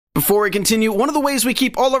Before we continue, one of the ways we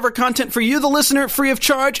keep all of our content for you, the listener, free of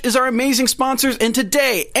charge is our amazing sponsors, and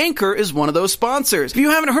today, Anchor is one of those sponsors. If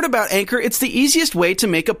you haven't heard about Anchor, it's the easiest way to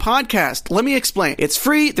make a podcast. Let me explain. It's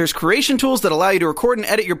free, there's creation tools that allow you to record and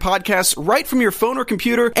edit your podcasts right from your phone or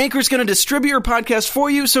computer. Anchor's going to distribute your podcast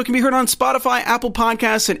for you so it can be heard on Spotify, Apple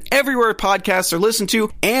Podcasts, and everywhere podcasts are listened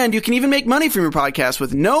to, and you can even make money from your podcast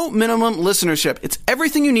with no minimum listenership. It's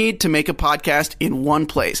everything you need to make a podcast in one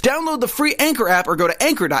place. Download the free Anchor app or go to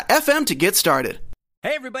anchor.fm to get started.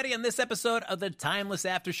 Hey everybody, on this episode of the Timeless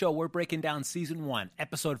After Show, we're breaking down Season 1,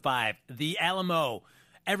 Episode 5, The Alamo.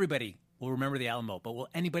 Everybody will remember The Alamo, but will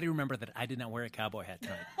anybody remember that I did not wear a cowboy hat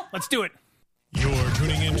tonight? Let's do it. You're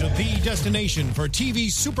tuning into the destination for TV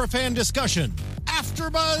superfan discussion,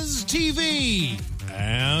 AfterBuzz TV.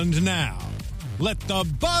 And now, let the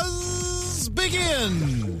buzz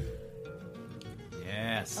begin.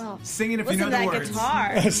 Yes. Oh, sing it if you know the that words.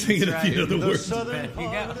 guitar. Sing it if you know the words. There you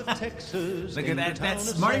go. Look at that.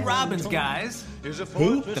 That's Marty Robbins, guys.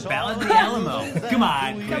 Who? The Ballad of the Alamo. Come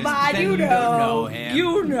on. Come on, Then you don't know. him.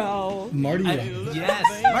 You know. Marty.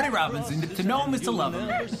 Yes, Marty Robbins. And to know him is to love him.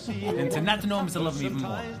 And to not to know him is to love him even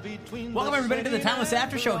more. Welcome, everybody, to the Timeless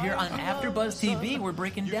After Show here on AfterBuzz TV. We're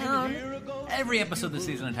breaking down every episode this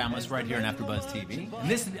season of Timeless right here on AfterBuzz TV. And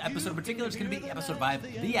this episode in particular is going to be Episode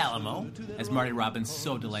 5, The Alamo, as Marty Robbins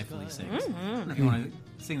so delightfully sings. I don't know if you want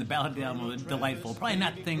to sing the Ballad of the Alamo, delightful. Probably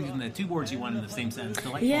not thinking the two words you want in the same sentence.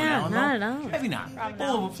 Delightful Yeah, and Alamo. not at all. Maybe not.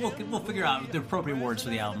 We'll figure out the appropriate words for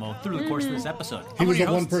the Alamo through the course of this episode. He was the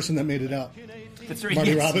How many one hosts? person that made it out. That's right.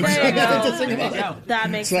 Marty yes. Robbins. There you go. To sing about There you it. go. That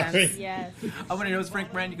makes Sorry. sense. Yes. I'm one of your hosts,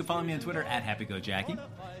 Frank Brand. You can follow me on Twitter at HappyGoJackie.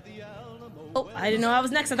 Oh, I didn't know I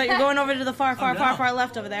was next. I thought you were going over to the far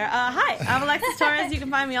left over there. Hi, I'm Alexis Torres. You can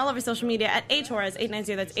find me all over social media at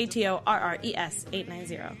atorres890. That's ATORRES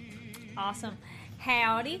 890. Awesome.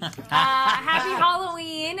 Howdy. Happy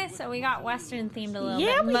Halloween. So we got Western themed a little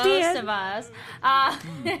Yeah, bit. we Most did. of us.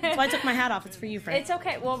 That's why I took my hat off. It's for you, Frank. It's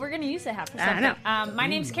okay. Well, we're going to use the hat for I something. know. My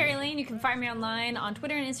name's Carrie Lane. You can find me online on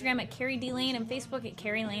Twitter and Instagram at Carrie D. Lane and Facebook at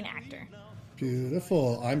Carrie Lane Actor.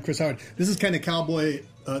 Beautiful. I'm Chris Howard. This is kind of cowboy,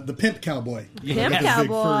 the pimp cowboy. Pimp With the big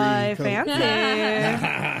cowboy. furry coat.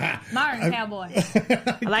 Fancy. Modern cowboy.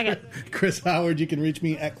 I like it. Chris Howard. You can reach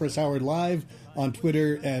me at Chris Howard Live on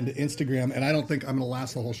Twitter and Instagram. And I don't think I'm going to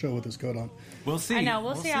last the whole show with this coat on. We'll see. I know.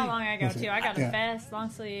 We'll see how long I go, too. I got a Yeah. vest, long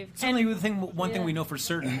sleeve. Certainly, one thing we know for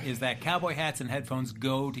certain is that cowboy hats and headphones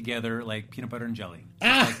go together like peanut butter and jelly.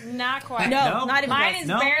 Not quite. No, not even Mine close. is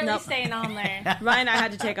No? barely Nope. staying on there. Ryan, I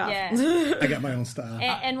had to take off. Yeah. I got my own style.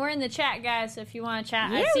 And we're in the chat, guys, so if you want to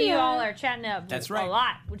chat, I Yeah, see we you are. all are chatting up That's right. a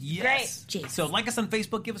lot, which is Yes. great. Jeez. So like us on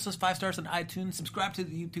Facebook, give us those 5 stars on iTunes, subscribe to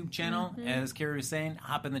the YouTube channel, as Carrie was saying,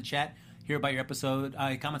 hop in the chat, hear about your episode,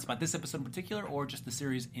 comments about this episode in particular, or just the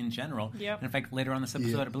series in general. Yep. And in fact, later on this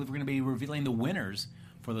episode, I believe we're going to be revealing the winners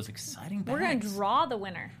for those exciting bags. We're going to draw the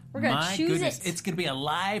winner. We're going to My choose goodness, it. it's going to be a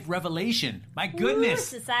live revelation. My Woo,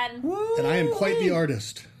 goodness. it's exciting. And I am quite the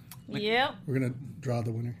artist. Yep. We're going to draw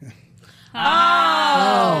the winner.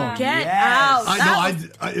 Oh, get Yes.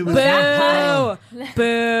 out. It was. Boo.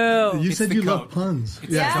 Boo. You It's said the you coat. love puns.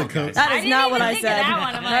 It's Yeah, the it's the coat, coat. guys. That I is didn't not even what I think of said. that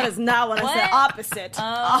one. I'm That like, is not what I said. what? Opposite.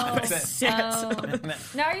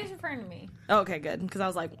 Opposite. No, are you referring to me? Okay, good. Because I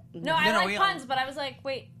was like, No, I No, like we- puns, but I was like,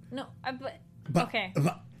 wait, no, But- okay.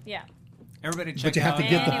 but- Yeah. Everybody check But you have to out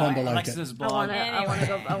get the pun to like Alexis's it. blog. I want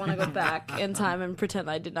to go back in time and pretend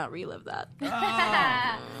I did not relive that.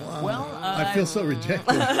 Well, I feel so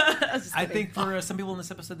rejected. I think for some people in this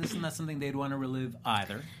episode, this is not something they'd want to relive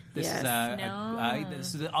either. This Yes. is No.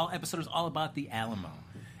 this is all episode is all about the Alamo,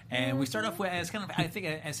 and we start off with as kind of I think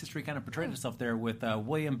as history kind of portrayed itself there with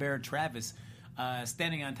William Baird Travis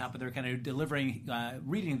standing on top of there, kind of delivering,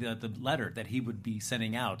 reading the letter that he would be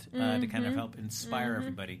sending out to kind of help inspire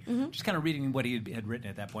everybody. Just kind of reading what he had written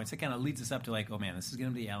at that point. So it kind of leads us up to like, oh man, this is going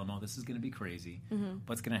to be the Alamo. This is going to be crazy.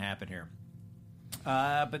 What's going to happen here?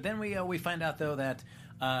 But then we find out though that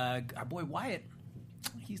our boy Wyatt,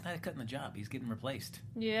 he's not cutting the job. He's getting replaced.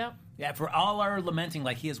 Yeah. Yeah, for all our lamenting,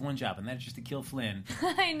 like he has one job, and that's just to kill Flynn.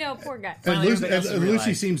 I know, poor guy. And Finally, Lucy, everybody else Lucy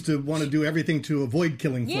realized. seems to want to do everything to avoid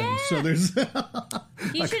killing Flynn. Yeah. So there's He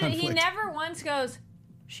a should. He conflict. never once goes,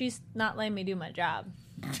 she's not letting me do my job.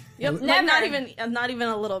 Yep. Like, Never. not even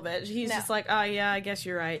a little bit. He's No. just like, oh yeah, I guess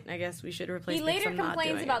you're right. I guess we should replace. He this. later I'm not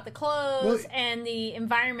complains doing about it. the clothes Well, and the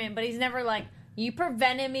environment, but he's never like, you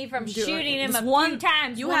prevented me from Do it. shooting him Just a few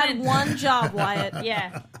times. You woman." had one job, Wyatt.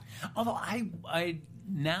 Yeah. Although I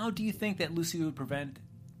now, do you think that Lucy would prevent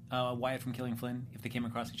Wyatt from killing Flynn if they came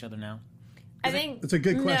across each other now? I think It's a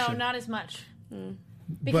good question. No, not as much. Hmm.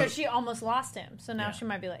 Because But- she almost lost him, so now Yeah. she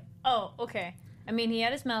might be like, "Oh, okay." I mean, he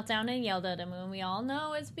had his meltdown and yelled at him, and we all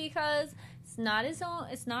know it's because it's not his own.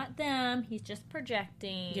 It's not them. He's just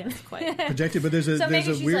projecting. Yes, quite. Projected, but there's a So maybe there's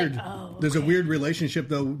a she's weird like, oh, there's a weird relationship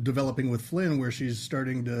though developing with Flynn where she's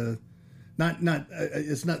starting to not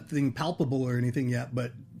it's nothing palpable or anything yet,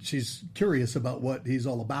 but she's curious about what he's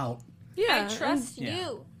all about. Yeah, I trust Yeah.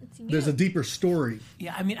 you. It's you. There's a deeper story.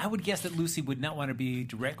 Yeah, I mean, I would guess that Lucy would not want to be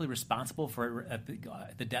directly responsible for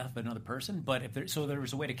the death of another person, but if there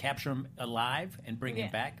was a way to capture him alive and bring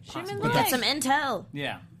him back, Shoot him in possibly. the Get leg. some intel.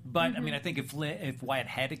 Yeah, but I mean, I think if Wyatt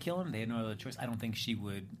had to kill him, they had no other choice. I don't think she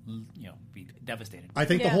would, be devastated. I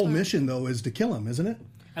think the whole mission though is to kill him, isn't it?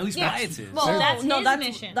 At least Yeah. Wyatt's is. Well, that's his that's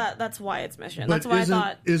mission. That's Wyatt's mission. But That's why I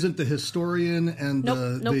thought. isn't the historian and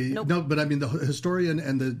Nope. no? But I mean the historian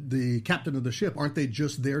and the captain of the ship, aren't they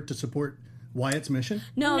just there to support Wyatt's mission?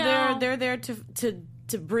 No, No. they're there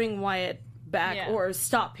to bring Wyatt back Yeah. or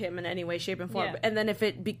stop him in any way, shape, and form. Yeah. And then if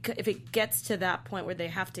it gets to that point where they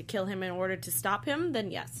have to kill him in order to stop him, then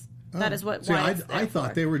yes, that is what See, Wyatt's I there thought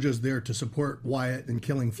for. they were just there to support Wyatt and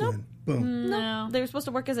killing Flynn. Boom. No. They were supposed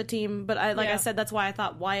to work as a team, but I Yeah. said, that's why I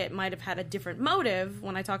thought Wyatt might have had a different motive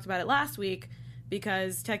when I talked about it last week,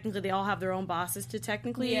 because technically they all have their own bosses to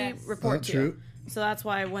technically Yes. report That's to. true. So that's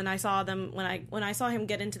why when I saw him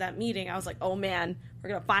get into that meeting, I was like, oh man, we're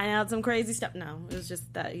gonna find out some crazy stuff. No, it was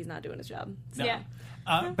just that he's not doing his job. No. Yeah.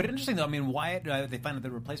 But interesting though. I mean, Wyatt. They find out the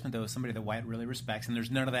replacement though is somebody that Wyatt really respects, and there's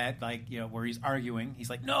none of that where he's arguing. He's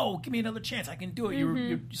like, "No, give me another chance. I can do it.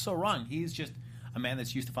 You're so wrong." He's just a man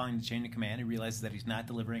that's used to following the chain of command. He realizes that he's not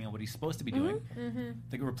delivering on what he's supposed to be doing.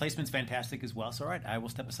 The replacement's fantastic as well. So all right, I will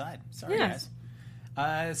step aside. Sorry, Yes. guys.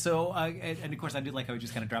 And of course, I did like how he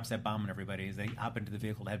just kind of drops that bomb on everybody as they hop into the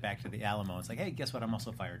vehicle to head back to the Alamo. It's like, hey, guess what? I'm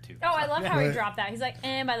also fired too. Oh, I love how he Right. dropped that. He's like,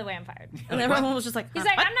 and by the way, I'm fired. And everyone was just like, He's huh,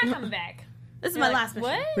 like, what? I'm not coming back. This is You're my like, last mission.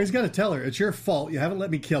 What? But he's got to tell her it's your fault. You haven't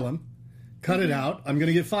let me kill him. Cut it out. I'm going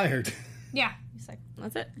to get fired. Yeah. He's like,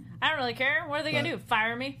 That's it. I don't really care. What are they gonna do?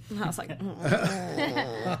 Fire me? And I was like,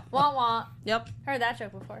 Wah wah. yep. Heard that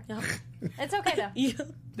joke before. It's okay though.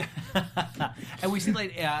 Yeah. And we see,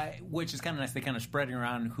 which is kind of nice, they kind of spreading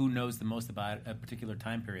around who knows the most about a particular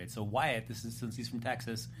time period. So Wyatt, since he's from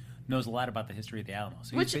Texas, knows a lot about the history of the Alamo.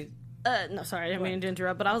 So Which, no, sorry, I didn't mean to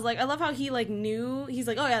interrupt, but I was like, I love how he knew. He's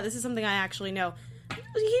like, oh yeah, this is something I actually know.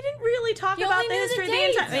 He didn't really talk He about only the knew history the of the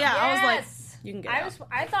dates. entire. Yeah, I was like, Yes. you can get I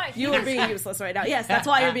out. thought You are being useless right now. Yes, that's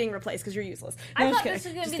why you're being replaced, because you're useless. No, I I'm thought just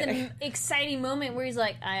this kidding. was Just going to be kidding. the exciting moment where he's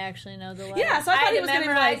like, I actually know the letter. Yeah, so I thought had he to was gonna be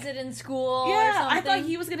memorize like- it in school. or Yeah, I something. thought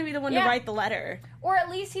he was going to be the one Yeah. to write the letter. Or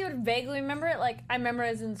at least he would vaguely remember it. Like, I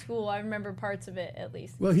memorized in school. I remember parts of it, at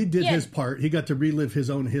least. Well, he did Yeah. his part. He got to relive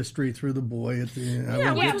his own history through the boy at the end. Yeah,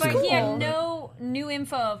 Yeah, which was but cool. he had no new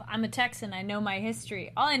info of, I'm a Texan, I know my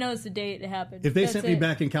history. All I know is the date it happened. If they That's sent me it.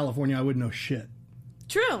 back in California, I wouldn't know shit.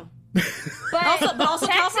 True. But also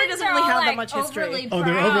California doesn't really have that much history. Overly Oh,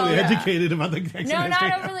 they're proud. overly educated about the Texas No, history.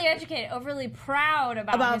 not overly educated. Overly proud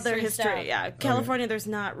about Their history, stuff. yeah. California, there's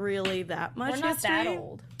not really that much We're not history. that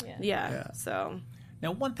old. Yeah. Yeah, so...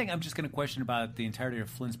 Now, one thing I'm just going to question about the entirety of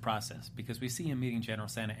Flynn's process, because we see him meeting General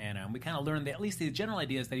Santa Anna, and we kind of learn that at least the general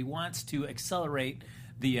idea is that he wants to accelerate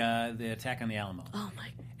the attack on the Alamo. Oh my...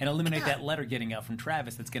 And eliminate that letter getting out from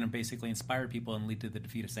Travis that's going to basically inspire people and lead to the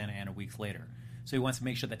defeat of Santa Anna weeks later. So he wants to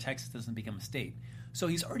make sure that Texas doesn't become a state. So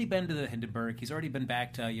he's already been to the Hindenburg. He's already been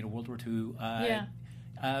back to World War II.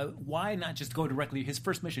 Why not just go directly, his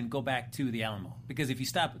first mission, go back to the Alamo? Because if you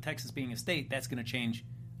stop Texas being a state, that's going to change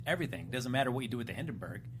everything. Doesn't matter what you do with the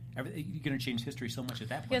Hindenburg. You're going to change history so much at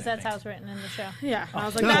that point. Because that's I how think. it's written in the show. Yeah, I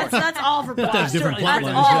was like, that's all for plot. That's different plot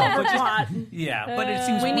That's lines, all yeah. for plot. Yeah, but it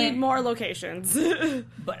seems We weird. need more locations.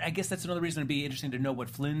 But I guess that's another reason it'd be interesting to know what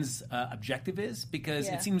Flynn's objective is, because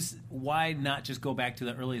Yeah. it seems, why not just go back to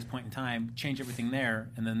the earliest point in time, change everything there,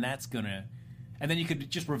 and then that's gonna, and then you could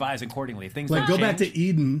just revise accordingly. If things Like, don't go back to change-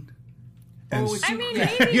 Eden. And Oh, it's- I mean,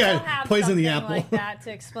 maybe Yeah, they'll have poison the something apple. like that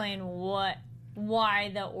to explain why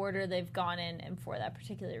the order they've gone in and for that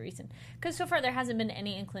particular reason. Because so far there hasn't been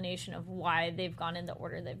any inclination of why they've gone in the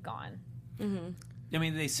order they've gone. I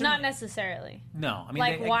mean, they Not certainly, necessarily. no. I mean,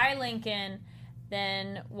 Like, they, why Lincoln,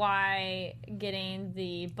 then why getting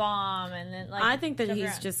the bomb, and then, like... I think that jump he's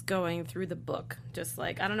around. just going through the book. Just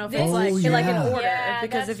like, I don't know if This- it's Oh, like yeah. an order. Yeah,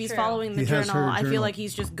 because that's if he's true. following the He has journal, her I feel journal. like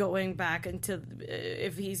he's just going back into,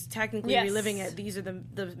 if he's technically Yes. reliving it, these are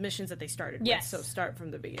the missions that they started Yes. with. So start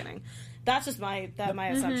from the beginning. That's just my Mm-hmm.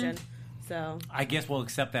 assumption. So, I guess we'll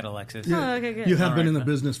accept that, Alexis. oh, okay, good. You have All been right, in the then.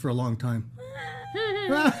 business for a long time.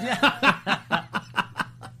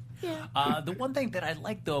 The one thing that I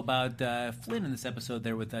like, though, about Flynn in this episode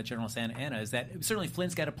there with General Santa Anna is that certainly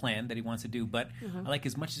Flynn's got a plan that he wants to do, but I like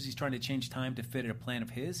as much as he's trying to change time to fit a plan of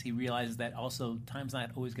his, he realizes that also time's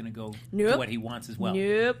not always going to go to what he wants as well.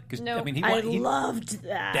 Nope. 'Cause, Nope. I mean, I loved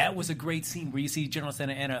that. that was a great scene where you see General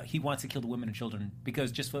Santa Anna, he wants to kill the women and children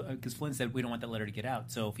because Flynn said, we don't want that letter to get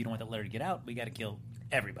out. So if you don't want that letter to get out, we got to kill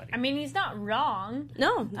everybody. I mean, he's not wrong.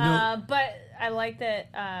 No. But I like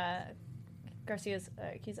that Garcia's,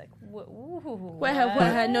 he's like, no.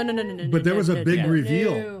 But there was a big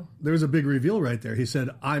reveal. No. There was a big reveal right there. He said,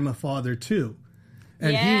 "I'm a father too,"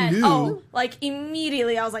 and Yes. he knew. Oh, like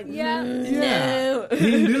immediately I was like, Yeah. no.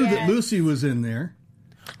 He knew that Yes. Lucy was in there.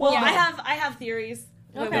 Well, Yeah. I have theories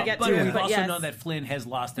when we Okay. get But to it. we've But also yes. known that Flynn has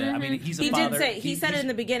lost it. I mean, he's a He father. did say he said it he's- in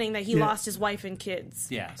the beginning that he Yeah. lost his wife and kids.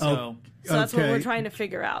 Yeah, so... So that's what Okay. we're trying to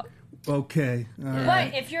figure out. Okay, all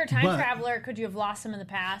right. But if you're a time But- traveler, could you have lost them in the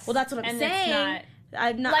past? Well, that's what I'm and saying. It's not,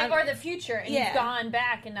 I'm not like, I'm- or the future, and Yeah. you've gone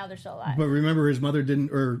back, and now they're still alive. But remember, his mother didn't,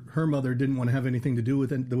 or her mother didn't want to have anything to do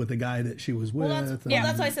with the guy that she was with. Well, that's and-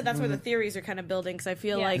 why I said that's where the theories are kind of building because I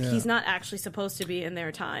feel Yeah. like Yeah. he's not actually supposed to be in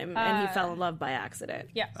their time and he fell in love by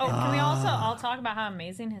accident. Yeah. Oh, can we also all talk about how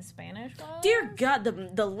amazing his Spanish was? Dear God,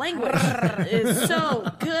 the language is so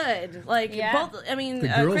good. Like Yeah. both, I mean, the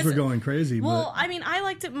girls Chris, were going crazy. Well, but I mean, I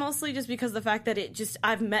liked it mostly just because of the fact that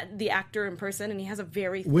I've met the actor in person and he has a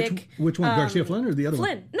very thick. which one, Garcia Flynn or the other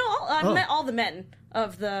Flynn? No, I've Oh. met all the men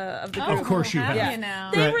of the group. Oh, Of course you have have. you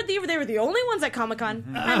now? They Right. were the only ones at Comic Con.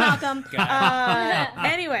 Hi, Malcolm.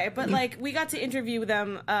 Anyway, but like we got to interview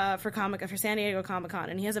them for San Diego Comic Con,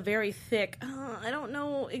 and he has a very thick. I don't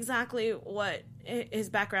know exactly what his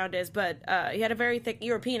background is, but he had a very thick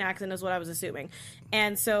European accent, is what I was assuming.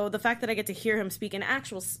 And so the fact that I get to hear him speak in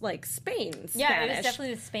actual like Spain Spanish. Yeah, it was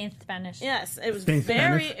definitely the Spain Spanish. Yes, it was Spain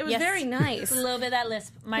very. Spanish? It was Yes. very nice. It's a little bit of that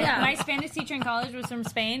lisp. My Spanish teacher in college was from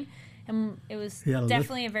Spain, and it was He had a lisp?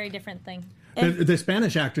 definitely a very different thing. the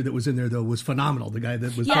Spanish actor that was in there though was phenomenal. The guy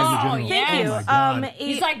that was Yes. playing the Oh, general. yeah. Thank you. Oh my God.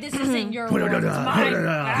 He's like, this isn't your world, it's mine.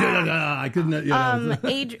 I couldn't. You know,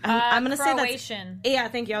 I'm gonna say that's Croatian. Yeah,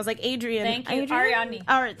 thank you. I was like Adrian. Thank you. Adrian? Ariadne.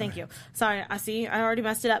 All right, thank you. Sorry, I see. I already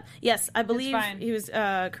messed it up. Yes, I believe fine. he was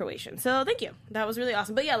Croatian. So thank you. That was really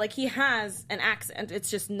awesome. But yeah, like he has an accent.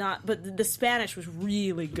 It's just not. But the Spanish was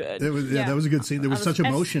really good. it was, Yeah. that was a good scene. There was such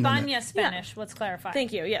emotion in it. España Spanish, let's clarify.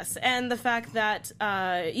 Thank you. Yes, and the fact that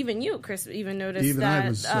even you, Chris, even noticed Even that I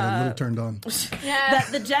was a little turned on. that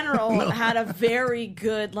the general had a very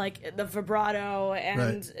good like the vibrato and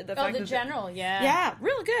Right. the Oh, fact the that general, yeah. yeah,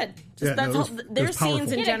 real good. Just Yeah, that's no, it was- all, it was their scenes powerful. in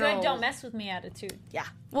He had a general. good don't mess with me attitude. Yeah.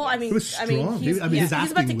 Well, I mean, It was strong. he's I mean, his he's about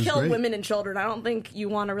to acting was kill great. women and children. I don't think you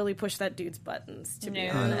want to really push that dude's buttons, to be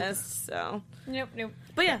No. honest. So, Nope.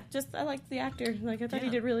 but yeah, just I liked the actor. Like I thought he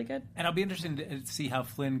Yeah. did really good. And I'll be interested to see how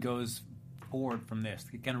Flynn goes forward from this.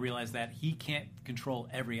 To kind of realize that he can't control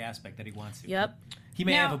every aspect that he wants to. Yep. He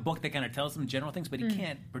may Now- have a book that kind of tells him general things, but he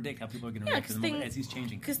can't predict how people are going to Yeah, react to because the moment as he's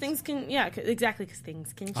changing. Because things can. Yeah, exactly. Because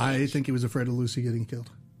things can change. I think he was afraid of Lucy getting killed.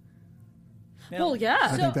 Well, yeah.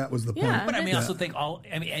 I think that was the point. yeah. But I mean, I Yeah. also think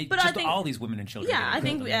But I just think- all these women and children. Yeah, I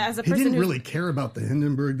getting think killed. as a He person didn't who's really care about the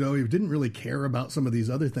Hindenburg, though. He didn't really care about some of these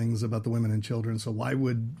other things about the women and children. So why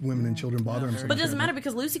would women and children bother him? so But it much? doesn't matter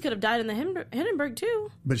because Lucy could have died in the Hindenburg too.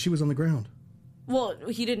 But she was on the ground. Well,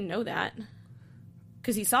 he didn't know that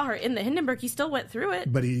because he saw her in the Hindenburg. He still went through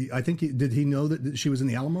it. But did he know that she was in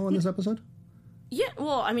the Alamo in this episode? Yeah,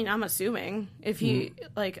 well, I mean, I'm assuming if he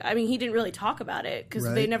he didn't really talk about it because they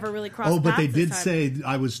Right. never really crossed. Oh, but they paths this did time. say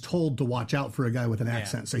I was told to watch out for a guy with an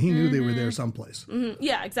accent, so he knew they were Mm-hmm. there someplace.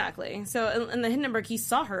 Yeah, exactly. So in the Hindenburg, he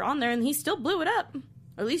saw her on there, and he still blew it up,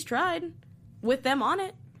 or at least tried, with them on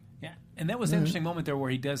it. Yeah, and that was an interesting moment there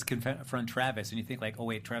where he does confront Travis, and you think like, oh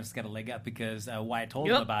wait, Travis got a leg up because Wyatt told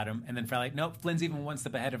him Yep. about him, and then Fry's like, nope, Flynn's even one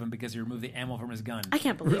step ahead of him because he removed the ammo from his gun. I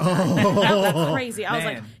can't believe that. That's crazy. I was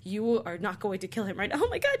like, Man. you are not going to kill him, right? Oh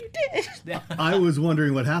my God, you did. I was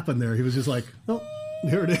wondering what happened there. He was just like, oh,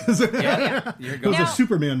 here it is. Yeah, here it It was goes. a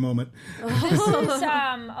Superman moment. This is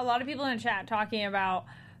a lot of people in the chat talking about,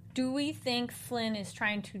 do we think Flynn is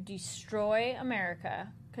trying to destroy America?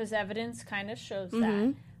 Because evidence kind of shows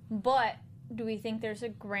that. But do we think there's a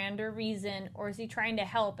grander reason, or is he trying to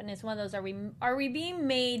help? And it's one of those: are we being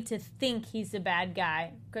made to think he's the bad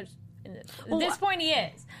guy? Because At this point, he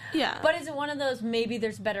is. Yeah. But is it one of those, maybe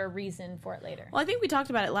there's a better reason for it later? Well, I think we talked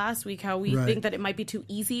about it last week, how we think that it might be too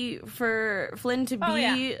easy for Flynn to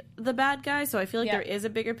be the bad guy. So I feel like there is a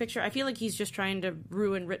bigger picture. I feel like he's just trying to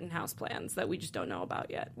ruin Rittenhouse plans that we just don't know about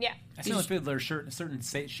yet. Yeah. I still feel there's certain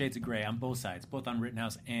shades of gray on both sides, both on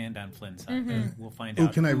Rittenhouse and on Flynn's side. We'll find out.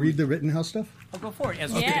 Oh, can I read the Rittenhouse stuff? I'll go for it.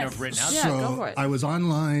 As we're speaking of Rittenhouse. Yeah, go for it. I was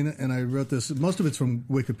online and I wrote this. Most of it's from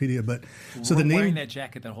Wikipedia, but so We're the wearing name. that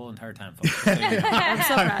jacket the whole entire time, folks. I'm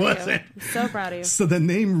so proud of you. wasn't. So proud of you. So the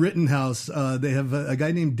name Rittenhouse, they have a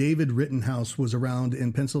guy named David Rittenhouse was around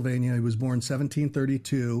in Pennsylvania. He was born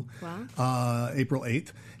 1732, April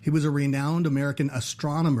 8th. He was a renowned American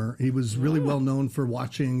astronomer. He was really well known for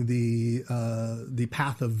watching the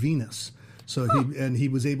path of Venus. So he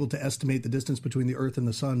was able to estimate the distance between the Earth and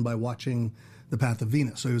the Sun by watching the path of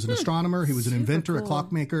Venus. So he was an astronomer, he was an inventor, a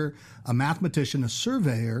clockmaker, a mathematician, a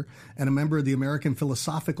surveyor, and a member of the American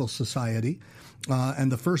Philosophical Society,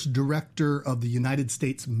 and the first director of the United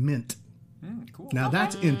States Mint. Cool. Now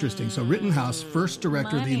that's interesting. So Rittenhouse, first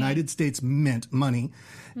director of the United States Mint, money,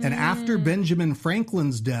 and after Benjamin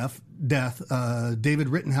Franklin's death, David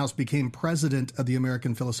Rittenhouse became president of the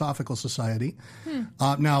American Philosophical Society.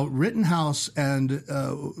 Now Rittenhouse and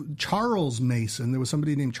Charles Mason, there was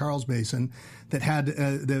somebody named Charles Mason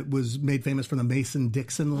that was made famous from the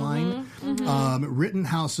Mason-Dixon line.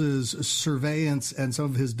 Rittenhouse's surveillance and some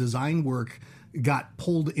of his design work got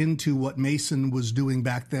pulled into what Mason was doing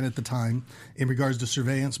back then at the time in regards to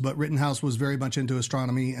surveillance, but Rittenhouse was very much into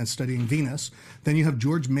astronomy and studying Venus. Then you have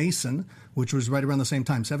George Mason, which was right around the same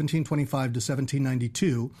time, 1725 to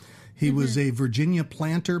 1792. He was a Virginia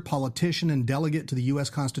planter, politician, and delegate to the U.S.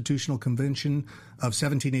 Constitutional Convention of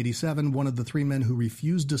 1787, one of the three men who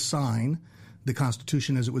refused to sign the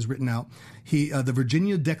Constitution as it was written out. The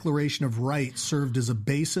Virginia Declaration of Rights served as a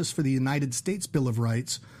basis for the United States Bill of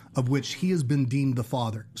Rights, of which he has been deemed the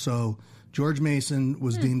father. So George Mason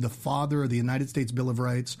was deemed the father of the United States Bill of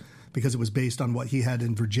Rights because it was based on what he had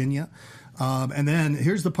in Virginia. And then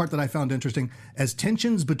here's the part that I found interesting. As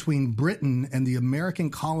tensions between Britain and the American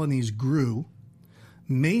colonies grew,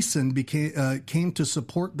 Mason came to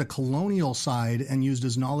support the colonial side and used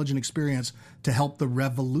his knowledge and experience to help the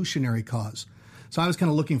revolutionary cause. So I was kind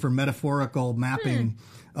of looking for metaphorical mapping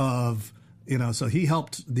of... so he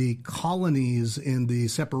helped the colonies in the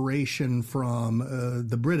separation from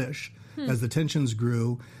the British as the tensions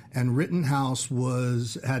grew, and Rittenhouse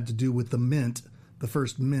had to do with the mint, the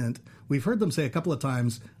first mint. We've heard them say a couple of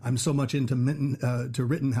times, "I'm so much into to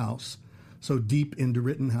Rittenhouse, so deep into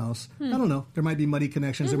Rittenhouse." I don't know. There might be muddy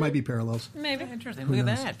connections. There might be parallels. Maybe. Interesting. Look at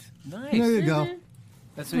that. Nice. There you go.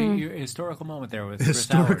 That's your historical moment there with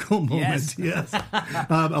Historical Chris moment. Howard. Yes.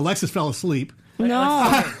 Alexis fell asleep. No,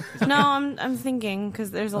 I'm thinking because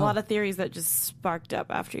there's a lot of theories that just sparked up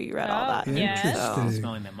after you read all that. yes. Interesting.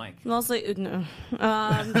 Smelling that mic. Mostly, no.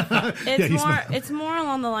 he's It's more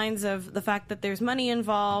along the lines of the fact that there's money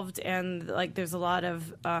involved, and like there's a lot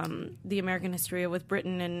of the American history with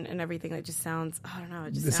Britain and everything that just sounds. I don't know.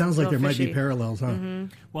 It sounds like real there might be fishy. parallels, huh?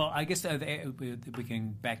 Well, I guess we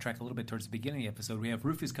can backtrack a little bit towards the beginning of the episode. We have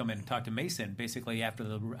Rufus come in and talk to Mason basically after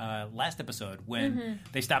the last episode when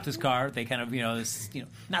they stopped his car. They kind of,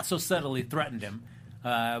 not so subtly threatened him.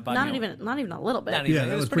 About, Not even a little bit. Not even, Yeah,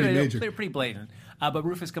 that was pretty major. They were pretty blatant. But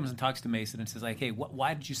Rufus comes and talks to Mason and says, like, hey,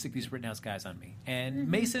 why did you stick these Rittenhouse guys on me? And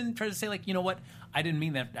Mason tries to say, like, you know what? I didn't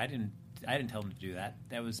mean that. I didn't tell them to do that.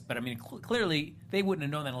 But I mean, clearly they wouldn't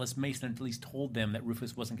have known that unless Mason at least told them that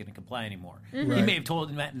Rufus wasn't going to comply anymore. He may have told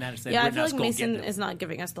them that and not said, Yeah, I feel Rittenhouse, like go Mason get them. is not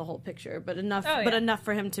giving us the whole picture, but enough, Oh, yeah. enough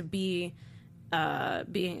for him to be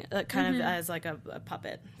being kind of as like a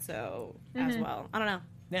puppet. So as well, I don't know.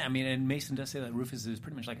 Yeah, I mean, and Mason does say that Rufus is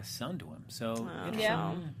pretty much like a son to him. So,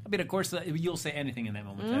 Yeah. I mean, of course, you'll say anything in that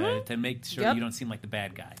moment to make sure Yep. you don't seem like the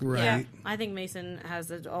bad guy. Right. Yeah, I think Mason has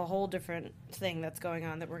a whole different thing that's going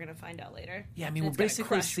on that we're going to find out later. Yeah, I mean, And we're it's gonna basically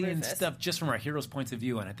crush seeing Rufus. stuff just from our heroes' points of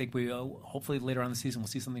view, and I think we hopefully later on in the season we'll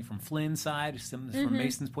see something from Flynn's side, something from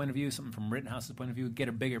Mason's point of view, something from Rittenhouse's point of view, get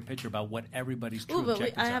a bigger picture about what everybody's true Ooh, but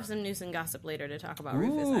objectives I have are. some news and gossip later to talk about Ooh,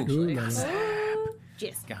 Rufus, actually. Ooh,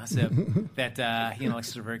 Yes. gossip that he and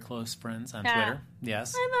Alexis are very close friends on Twitter.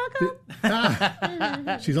 Yes. Hi,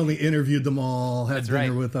 Malcolm. She's only interviewed them all, had That's dinner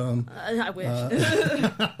right. with them, I wish.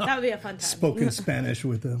 That would be a fun time. spoken Spanish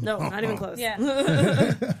with them. No, not even close.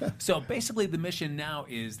 Yeah. So basically, the mission now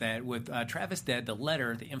is that with Travis dead,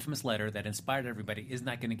 the infamous letter that inspired everybody, is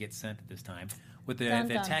not going to get sent at this time. With the Dun,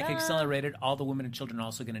 attack dun, dun. accelerated, all the women and children are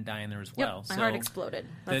also going to die in there as Yep, well. my So heart exploded.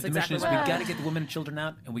 That's the exactly mission is what we got to get the women and children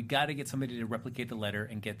out, and we got to get somebody to replicate the letter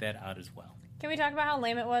and get that out as well. Can we talk about how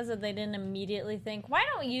lame it was that they didn't immediately think, why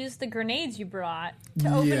don't we use the grenades you brought to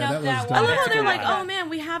open Yeah, up that that was wall? I love how That's a they're good like, one. oh man,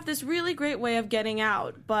 we have this really great way of getting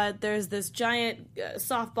out, but there's this giant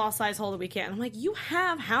softball size hole that we can't. I'm like, you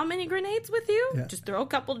have how many grenades with you? Yeah. Just throw a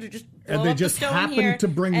couple to just blow And they up the just stone happened here. to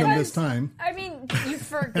bring And them that's- this time. I mean, you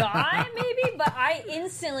forgot maybe, but I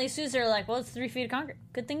instantly, as soon as they were like, well, it's 3 feet of concrete.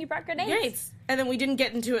 Good thing you brought grenades. Grenades. And then we didn't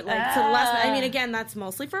get into it like to the last minute. I mean, again, that's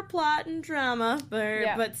mostly for plot and drama,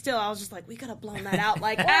 but still, I was just like, we could have blown that out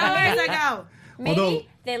like hours ago. Maybe Although-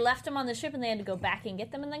 they left them on the ship and they had to go back and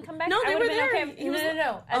get them and then come back. No, they I would've were been there. Okay. He was-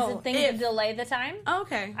 No. As Oh, a thing if. to delay the time,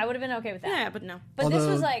 Okay. I would have been okay with that. Yeah, but no. But this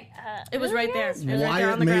Although- was like, It was really, right there. guys? It was right there on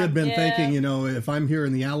Wyatt the may ground. have been Yeah. thinking, if I'm here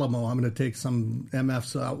in the Alamo, I'm going to take some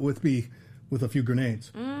MFs out with me with a few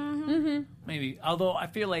grenades. Maybe. Although I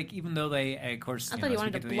feel like even though they, of course, I you thought know, he as we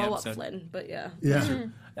wanted get to the blow up episode, Flynn, but yeah. Yeah.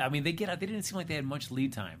 I mean, they get out. They didn't seem like they had much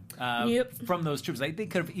lead time Yep. from those troops. Like, they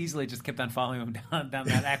could have easily just kept on following them down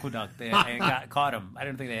that aqueduct and caught them. I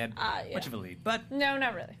don't think they had Yeah. much of a lead. But No,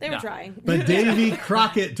 not really. They were No. trying. But Davy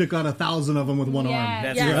Crockett took on 1,000 of them with one arm.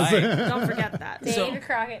 that's Yes. right. Don't forget that. David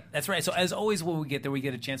Crockett. That's right. So as always, when we get there, we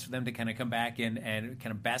get a chance for them to kind of come back and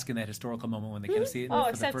kind of bask in that historical moment when they kind of see it Oh, for the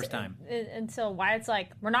except first time. Until Wyatt's like,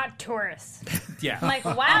 we're not tourists. Yeah. I'm like,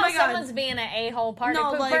 wow, my God. someone's being an a-hole party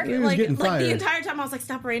No, pooper. He was getting like fired. the entire time I was like,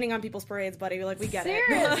 stop raining on people's parades, buddy. Like, we get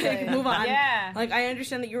Seriously. it. Like, move on. Yeah. Like, I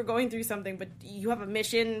understand that you were going through something, but you have a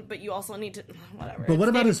mission, but you also need to, whatever. But what It's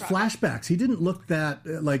about David his Crockett. flashbacks? He didn't look that,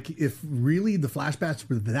 like, if really the flashbacks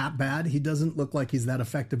were that bad, he doesn't look like he's that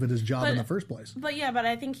effective at his job in the first place. But yeah, but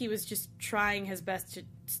I think he was just trying his best to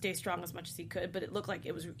stay strong as much as he could, but it looked like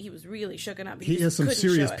he was really shooken up. He just has some couldn't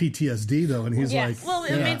serious show it. PTSD, though, and he's Yes. like... Well,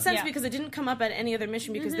 it yeah. made sense Yeah. because it didn't come up at any other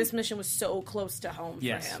mission because this mission was so close to home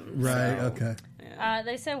Yes. for him. Right, So, okay.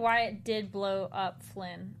 They said Wyatt did blow up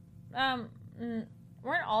Flynn.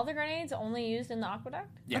 Weren't all the grenades only used in the aqueduct?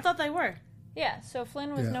 Yeah. I thought they were. Yeah, so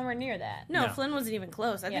Flynn was Yeah. nowhere near that. No, No. Flynn wasn't even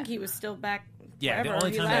close. I think Yeah. he was still back. Yeah, the wherever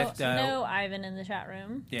only he time left. that No Ivan in the chat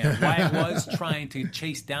room. yeah, Wyatt was trying to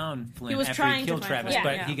chase down Flynn He was after trying he to killed find Travis, Flynn,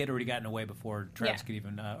 but yeah. he had already gotten away before Travis Yeah. could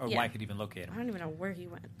even or Yeah. Wyatt could even locate him. I don't even know where he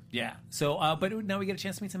went. Yeah. So, but now we get a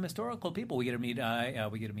chance to meet some historical people. We get to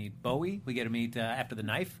meet Bowie. We get to meet After the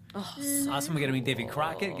Knife. Oh, Awesome. We get to meet Davy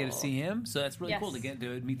Crockett. Get to see him. So that's really Yes. cool to get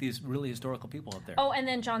to meet these really historical people up there. Oh, and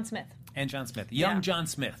then John Smith. And John Smith, young Yeah. John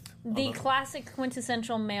Smith. The Although- classic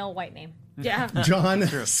quintessential male white name. Yeah. John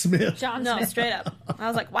Smith. John No, Smith. straight up. I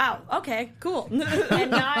was like, wow, okay, cool. And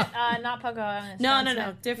not Pocahontas. No, John no, Smith.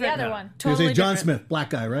 no, different. The other No. one. You Totally say John different. Smith, black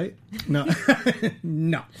guy, right? No.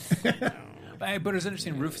 No. But it was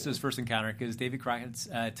interesting, Rufus's first encounter, because Davy Crockett's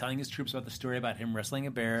telling his troops about the story about him wrestling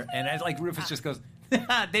a bear, and Rufus just goes,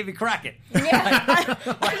 Davy Crockett. Yeah.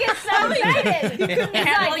 He gets so excited. He's like,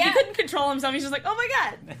 Well, yeah. he couldn't control himself. He's just like, oh my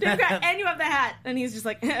god, David Crockett, and you have the hat. And he's just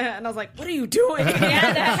like, and I was like, what are you doing?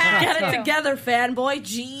 Yeah, the hat, Get it too. together, fanboy.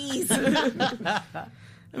 Jeez.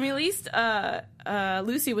 I mean, at least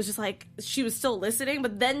Lucy was just like, she was still listening,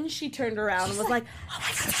 but then she turned around and was like, oh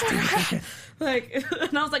my god, like,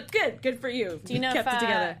 and I was like, good for you. Do you know kept it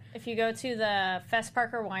together? if you go to the Fess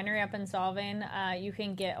Parker Winery up in Solvang, you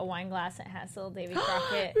can get a wine glass that has little Davy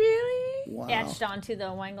Crockett Really? Wow. etched onto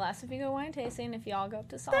the wine glass if you go wine tasting, if you all go up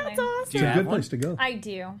to Solvang. That's awesome. Do you It's a have good one? place to go. I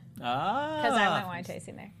do, Ah. because I went wine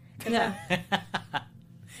tasting there. Yeah.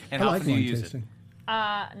 And I how like often do you wine use tasting.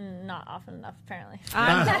 Not often enough, apparently.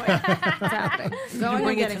 I'm going. It's happening. it? Going and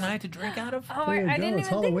Bring it getting it. tonight to drink out of? Oh, There you I go, didn't it's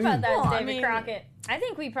even think Halloween. about that, Well, I David mean- Crockett. I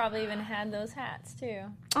think we probably even had those hats, too.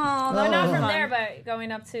 Oh, Well, not from fun. there, but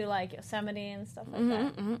going up to, like, Yosemite and stuff like that. I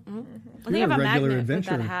think I You're have a a regular magnet with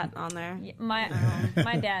adventurer. that hat on there. Yeah,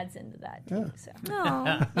 my dad's into that, too. So.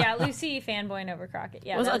 Oh, Yeah, Lucy fanboying over Crockett.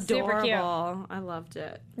 Yeah, it was that was super cute. adorable. I loved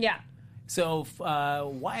it. Yeah. So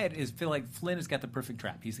Wyatt feel like Flynn has got the perfect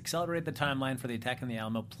trap. He's accelerated the timeline for the attack on the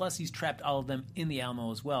Alamo. Plus, he's trapped all of them in the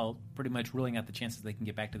Alamo as well, pretty much ruling out the chances they can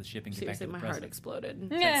get back to the ship and get back Seriously, to the my heart president. exploded.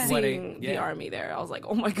 Yeah. Seeing the Yeah. army there, I was like,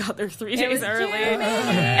 "Oh my god, they're 3 It days was early, too many.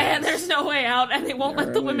 and there's no way out, and they won't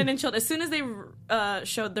let the Early. women and children." As soon as they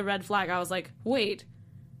showed the red flag, I was like, "Wait,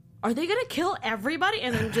 are they gonna kill everybody?"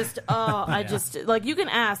 And then just, I just like you can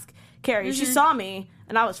ask Carrie. She saw me,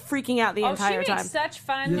 and I was freaking out the Oh, she entire makes time. such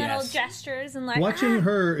fun Yes. little gestures and like Watching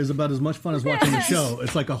her is about as much fun as watching the Yes. show.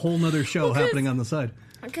 It's like a whole nother show happening on the side.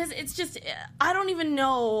 Because it's just, I don't even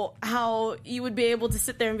know how you would be able to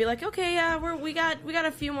sit there and be like, okay, yeah, we got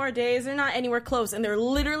a few more days. They're not anywhere close, and they're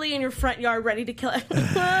literally in your front yard ready to kill everyone.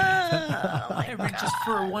 Just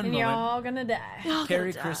for one and you're moment. all gonna die.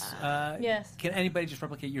 Carrie, Chris, Yes. can anybody just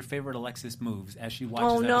replicate your favorite Alexis moves as she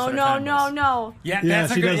watches Oh an no, episode of no, no, Timeless? no! Yeah, Yeah,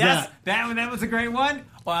 that's a she good, does yes, that was a great one.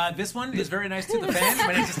 This one is very nice to the fan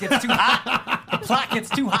when it just gets too hot. plot gets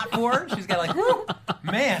too hot for her. She's got like, whoo,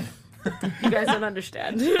 man. You guys don't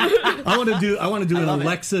understand. I want to do an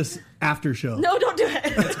Alexis after show. No, don't do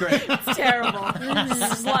it. That's great. It's terrible. It's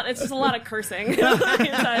just a lot of cursing the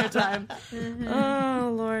entire time.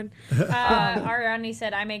 Oh, Lord. Ariadne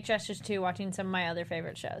said, I make gestures too watching some of my other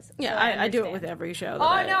favorite shows. Yeah, So I do it understand. with every show. Oh,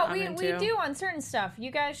 I'm no, we into. do on certain stuff. You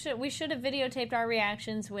guys we should have videotaped our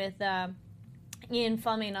reactions with Ian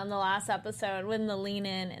Fleming on the last episode when the lean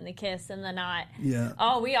in and the kiss and the not. Yeah.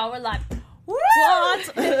 Oh, we all were like,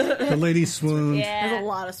 What? The lady swooned. yeah. There's a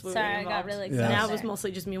lot of swooning Sorry, I involved. got really Yeah. excited. Now it was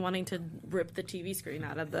mostly just me wanting to rip the TV screen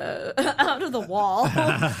out of the wall.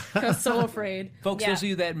 I was so afraid. Folks, Yeah. those of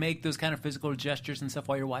you that make those kind of physical gestures and stuff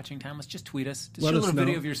while you're watching, Thomas, just tweet us. Just Let shoot a us little know.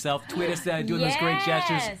 video of yourself. Tweet us doing those great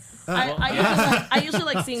gestures. Yes. I usually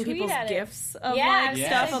like seeing Tweet people's at it. gifs of Yeah, like yeah.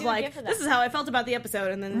 stuff Do of a like gif of that. this is how I felt about the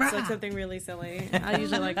episode, and then it's like something really silly. I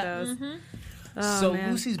usually like those. So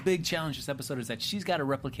man. Lucy's big challenge this episode is that she's got to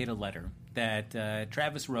replicate a letter that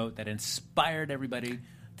Travis wrote that inspired everybody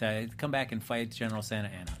to come back and fight General Santa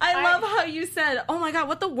Anna. I love how you said, "Oh my god,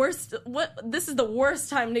 this is the worst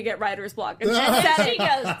time to get writer's block." And she And said then she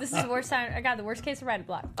it. goes, this is the worst time. I got the worst case of write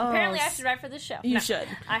block. Apparently, I should write for this show. You should.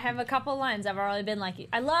 I have a couple lines. I've already been like,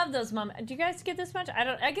 I love those moments. Do you guys get this much?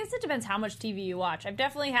 I guess it depends how much TV you watch. I've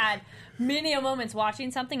definitely had many moments watching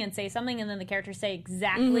something and say something, and then the characters say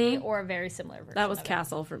exactly or a very similar version. That was of it.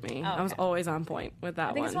 Castle for me. Oh, I was okay. always on point with that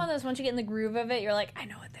I think one. it's one of those, once you get in the groove of it, you're like, I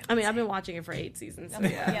know what that I mean, I've been watching it for 8 seasons. So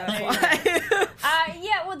yeah, Yeah, that's there you why.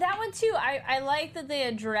 yeah, well, that one too. I like that they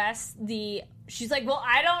address the. She's like, well,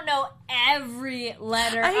 I don't know every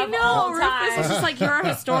letter. I of know. all Rufus time. is just like, you're a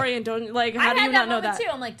historian. Don't like. How I do you had not that know moment that? too.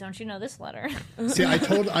 I'm like, don't you know this letter? See, I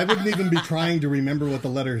wouldn't even be trying to remember what the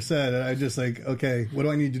letter said. I just like, okay, what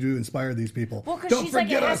do I need to do to inspire these people? Well, because Don't she's like,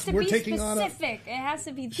 it forget has us. to We're be taking on a. specific. It has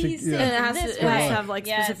to be these yeah. things. And it has, this to, it has way. to have like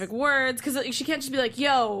Yes. specific words because she can't just be like,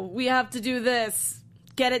 "Yo, we have to do this.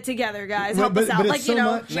 Get it together, guys. Well, Help but- us out." but it's Like so you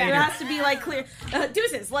know, much- there has to be like clear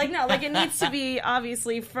deuces. Like no, like it needs to be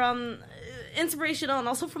obviously from inspirational and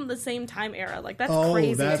also from the same time era. Like that's Oh,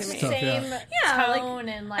 crazy that's to me. tough. Same Yeah, like- tone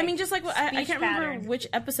and like. I mean, just like I speech can't remember pattern. which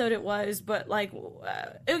episode it was, but like,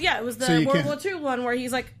 it was the So you World can't- War II one where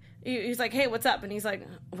he's like, "Hey, what's up?" And he's like,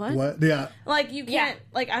 "What?" What? Yeah. Like you Yeah. can't.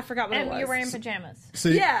 Like I forgot what it And was. you're wearing pajamas. So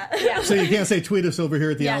Yeah. So you can't say tweet us over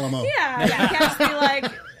here at the Yeah. Alamo. Yeah, you can't just be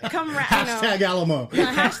like, "Come, you know, Hashtag Alamo.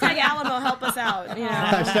 hashtag Alamo, help us out." You know,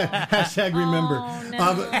 Hashtag remember.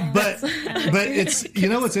 no. But it's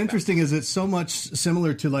what's interesting is it's so much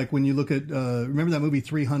similar to like when you look at remember that movie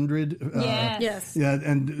 300. Yes. yes. Yeah,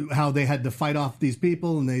 and how they had to fight off these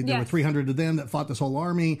people, and there were Yes. 300 of them that fought this whole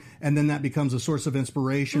army, and then that becomes a source of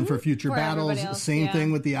inspiration for future For battles. everybody else, Same yeah.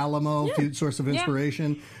 thing with the Alamo, source of Yeah.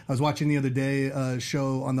 inspiration. I was watching the other day a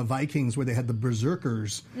show on the Vikings where they had the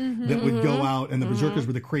Berserkers that would go out, and the Berserkers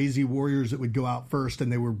were the crazy warriors that would go out first,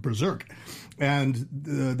 and they were berserk. And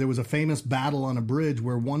there was a famous battle on a bridge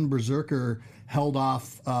where one Berserker held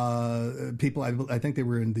off people. I think they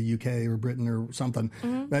were in the UK or Britain or something.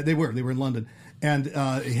 They were in London, and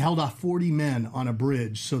he held off 40 men on a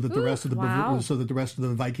bridge so that the rest of the wow. so that the rest of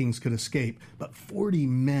the Vikings could escape. But 40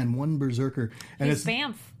 men, one Berserker, and He's it's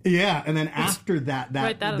Vamp. yeah. And then after that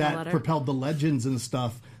Write that in the letter. propelled the legends and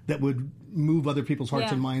stuff that would move other people's hearts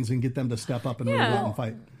Yeah. and minds and get them to step up and really Yeah. go out and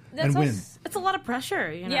fight That's and win. also- It's a lot of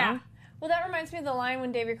pressure. You know. Yeah. Well, that reminds me of the line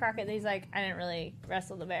when Davy Crockett, he's like, I didn't really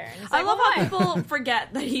wrestle the bear. And it's I like, love well, how why? people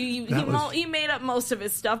forget that he made up most of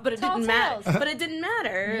his stuff, but it Tall didn't matter. tales. But it didn't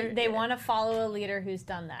matter. They want to follow a leader who's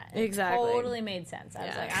done that. It Exactly. totally made sense. I was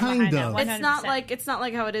Yeah. like, Kind I'm behind of. that 100%. It's not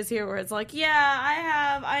like how it is here, where it's like,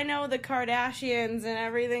 I know the Kardashians and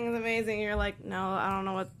everything's amazing. You're like, no, I don't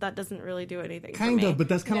know what that doesn't really do anything. Kind for me. of, but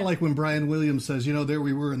that's kind of like when Brian Williams says, there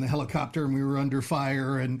we were in the helicopter and we were under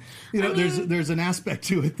fire, and there's an aspect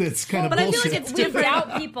to it that's kind of but I feel bullshit. like it's we different.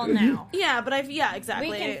 doubt people now. Yeah, but exactly.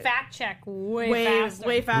 We can fact check way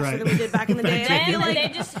Right. faster than we did back in the day. And I Then feel like they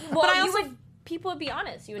just, well, I also- people would be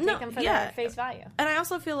honest. You would No, take them for yeah. their face value. And I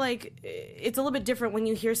also feel like it's a little bit different when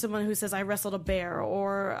you hear someone who says, "I wrestled a bear,"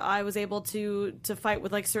 or "I was able to fight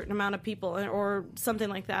with like certain amount of people," or something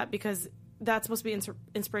like that, because that's supposed to be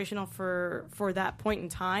inspirational for that point in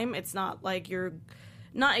time. It's not like you're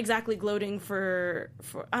not exactly gloating for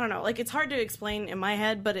I don't know. Like, it's hard to explain in my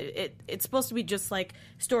head, but it's supposed to be just like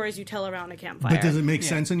stories you tell around a campfire. But does it make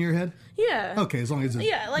sense in your head? Yeah. Okay, as long as it's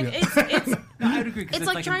Yeah, like it's No, I would agree. 'cause it's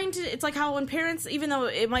like trying to. It's like how when parents, even though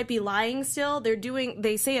it might be lying, still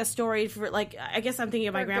they say a story for like. I guess I'm thinking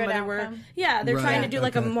of my For a good grandmother. Where outcome. they're Right, trying to do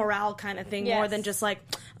like a okay. morale kind of thing more Yes. than just like,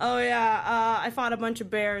 oh yeah, I fought a bunch of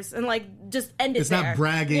bears and like just end it it's there. not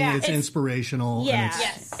bragging, Yeah. it's It's- inspirational Yeah,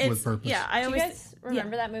 and it's with purpose. Yeah, I Do you always. guys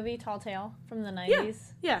remember that movie, Tall Tale, from the 90s?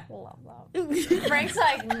 Yeah. Love that. Frank's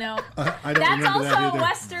like, no. I don't That's remember also that a either.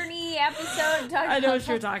 Western-y episode. I know what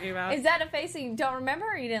you're talking about. Is that a face that you don't remember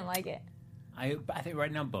or you didn't like it? I think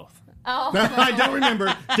right now both. Oh. I don't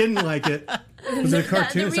remember. Didn't like it. Was it a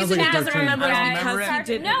cartoon? It sounds reason like a he doesn't cartoon. remember is I don't because remember he it.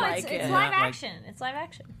 didn't No, like it's it. live Like- action. It's live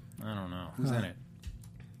action. I don't know. Who's in it?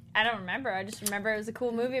 I don't remember. I just remember it was a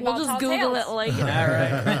cool movie We'll about just tall Google tales. it like All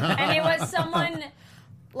right. And it was someone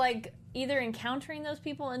like either encountering those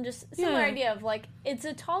people and just similar Yeah. idea of like it's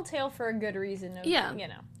a tall tale for a good reason. Of, Yeah. you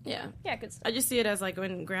know. Yeah. Yeah, good stuff. I just see it as like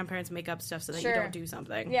when grandparents make up stuff so that Sure. you don't do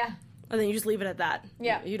something. Yeah. And then you just leave it at that.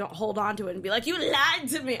 Yeah. You don't hold on to it and be like, you lied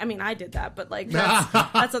to me. I mean, I did that, but like,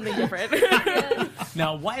 that's something different.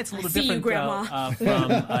 Now, Wyatt's a little see you, different Grandma.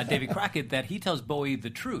 from David Crockett, that he tells Bowie the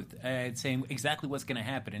truth, saying exactly what's going to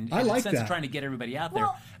happen. And I in like a sense that. of trying to get everybody out there.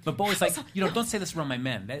 Well, But Bowie's like, don't say this around my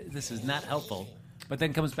men. This is not helpful. But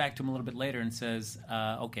then comes back to him a little bit later and says,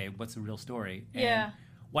 okay, what's the real story? And Yeah.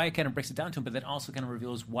 Wyatt kind of breaks it down to him, but then also kind of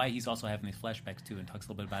reveals why he's also having these flashbacks too, and talks a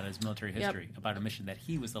little bit about his military history, about a mission that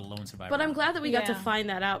he was the lone survivor. But I'm on. glad that we got to Yeah. find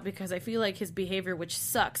that out because I feel like his behavior, which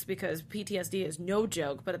sucks because PTSD is no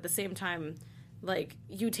joke, but at the same time, like,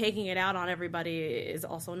 you taking it out on everybody is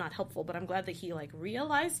also not helpful. But I'm glad that he, like,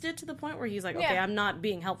 realized it to the point where he's like, okay, Yeah. I'm not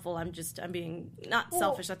being helpful. I'm being not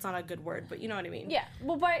selfish. That's not a good word, but you know what I mean? Yeah.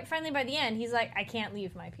 Well, finally by the end, he's like, I can't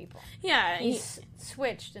leave my people. Yeah. He's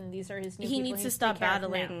switched, and these are his new he people. needs to take stop care of now.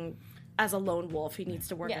 battling as a lone wolf. He needs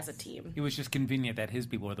to work Yes. as a team. It was just convenient that his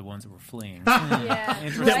people were the ones that were fleeing. Yeah.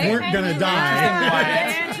 That weren't going to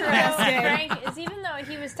die. Interesting. Frank is, even though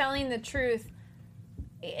he was telling the truth,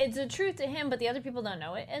 it's a truth to him, but the other people don't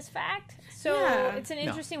know it as fact. So Yeah. it's an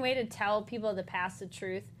interesting way to tell people of the past the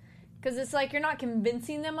truth. Because it's like you're not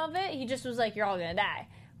convincing them of it. He just was like, you're all going to die.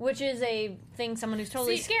 Which is a thing someone who's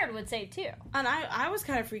totally See- scared would say, too. And I was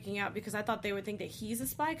kind of freaking out because I thought they would think that he's a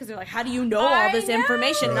spy because they're like, how do you know all I this know,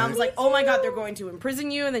 information? And I was me like, oh my god, too. they're going to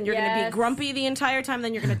imprison you and then you're going to Yes. be grumpy the entire time,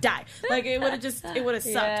 then you're going to die. Like, it would have sucked.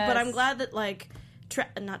 But I'm Yes. glad that, like,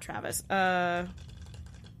 not Travis. I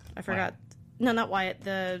forgot. No, not Wyatt.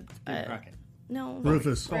 David Crockett. No.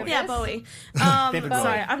 Rufus. Yeah, Bowie. David Bowie.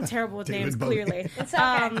 Sorry, I'm terrible with David names, Bowie. clearly. It's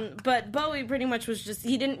okay. But Bowie pretty much was just,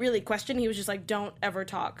 he didn't really question. He was just like, don't ever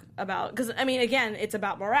talk about, because, I mean, again, it's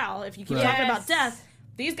about morale. If you keep Right. talking Yes. about death,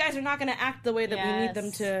 these guys are not going to act the way that we need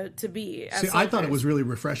them Yes. to be. As See, I thought it soldiers. was really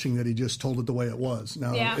refreshing that he just told it the way it was.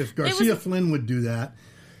 Now, Yeah. if Garcia was- Flynn would do that,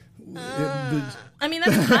 I mean,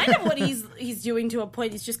 that's kind of what he's doing to a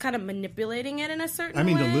point. He's just kind of manipulating it in a certain way. I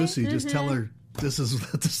mean, to Lucy, just tell her this is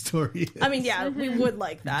what the story is. I mean, yeah, we would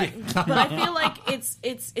like that, but I feel like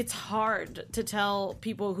it's hard to tell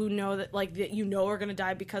people who know that, like, that you know are going to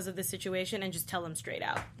die because of this situation, and just tell them straight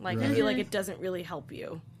out. Like, I feel like it doesn't really help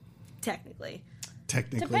you, technically.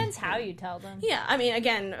 technically. Depends how you tell them. Yeah, I mean,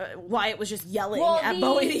 again, Wyatt was just yelling at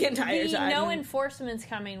Bowie the entire time. No enforcement's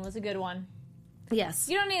coming was a good one. Yes.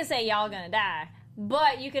 You don't need to say y'all gonna die,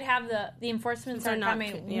 but you could have the enforcements They're are not-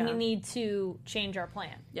 coming. yeah. We need to change our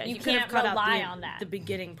plan. Yeah, you could have can't cut rely out on that. the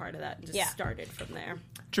beginning part of that and just Yeah. started from there.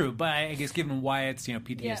 True, but I guess given Wyatt's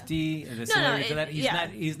PTSD, the similarities to that,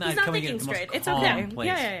 he's not coming in thinking at the most straight. It's calm okay. place.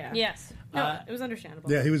 Yeah. Yes. No, it was understandable.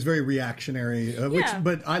 Yeah, he was very reactionary, Yeah.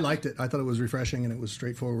 but I liked it. I thought it was refreshing and it was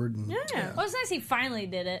straightforward. And, Yeah. Well, it was nice he finally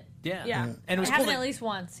did it. Yeah. Yeah. And it It was cool. happened that- at least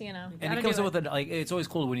once, you know. And Gotta it comes do up with it, like, it's always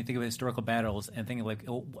cool when you think of historical battles and think of, like,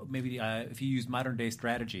 maybe if you use modern day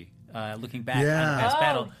strategy, looking back on a past Oh,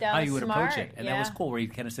 battle, that how was you would approach smart, it. And that was yeah. cool, where he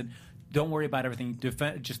kind of said, don't worry about everything.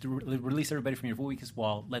 Just release everybody from your weakest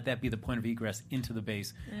wall. Let that be the point of egress into the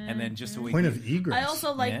base, and then just so we Point can, of egress. I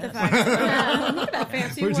also like Yes. the fact that look at that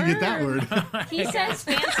fancy Where'd you get that word. word? He says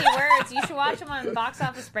fancy words. You should watch him on Box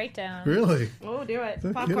Office Breakdown. Really? Oh, do it.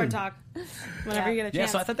 No Popcorn kidding. talk. Whenever you get a Yeah,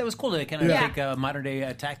 chance. so I thought that was cool to kind of Yeah. take modern day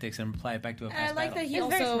tactics and apply it back to a And past I like battle. that he It's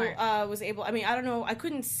very also smart. was able. I mean, I don't know. I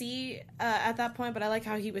couldn't see at that point, but I like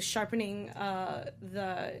how he was sharpening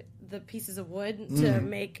the pieces of wood to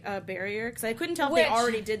make a barrier because I couldn't tell if Which- they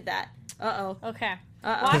already did that. Okay.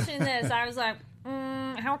 Watching this, I was like,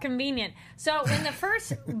 how convenient. So when the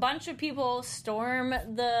first bunch of people storm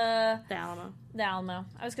the The Alamo.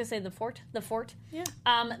 I was going to say the fort. Yeah.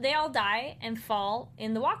 They all die and fall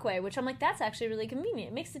in the walkway, which I'm like, that's actually really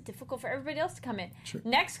convenient. It makes it difficult for everybody else to come in. Sure.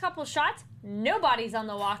 Next couple shots, nobody's on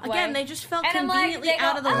the walkway. Again, they just felt And I'm like, conveniently they go,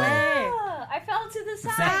 out of the way. "Ah!" I fell to the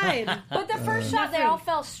side. Side. But the first shot, they all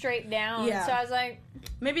fell straight down. Yeah. So I was like,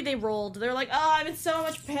 Maybe they rolled. They're like, oh, I'm in so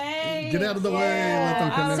much pain. Get out of the way. Let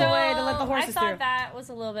them come in. So- way to let the horses I thought through. that was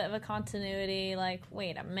a little bit of a continuity. Like,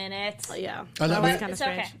 wait a minute. Yeah, I that love was it. kind of It's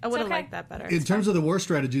strange. okay. I would have It's okay. liked that better. In terms of the war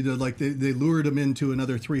strategy, though, like they lured him into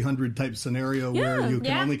another 300 type scenario where you can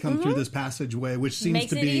Yeah. only come through this passageway, which seems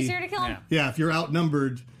Makes to it be easier to kill him. yeah. If you're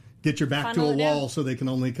outnumbered, get your back to a Funnel it down. wall so they can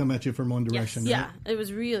only come at you from one direction. Yeah, right? it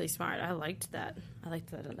was really smart. I liked that. I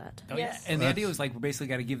liked that of that. Oh, Yes. yeah. And the idea was like, we basically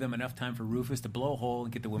got to give them enough time for Rufus to blow a hole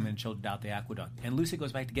and get the women and children out the aqueduct. And Lucy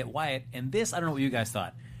goes back to get Wyatt. And this, I don't know what you guys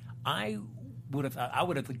thought. I would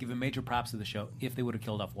have given major props to the show if they would have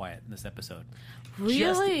killed off Wyatt in this episode.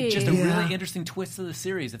 Really? Just a Yeah. really interesting twist to the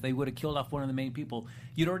series. If they would have killed off one of the main people,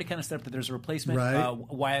 you'd already kind of set up that there's a replacement. Right.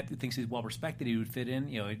 Wyatt thinks he's well respected. He would fit in.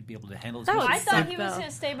 He'd be able to handle his That was missions. I thought sick, he was though. going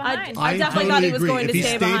to stay behind. I definitely thought he was agree. going if to he stay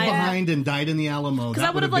stayed behind. and died in the Alamo, Because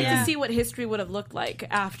I would have liked been, to see what history would have looked like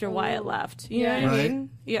after Wyatt left. You know Yeah. what I Right. mean?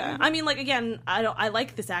 Yeah. I mean, like again, I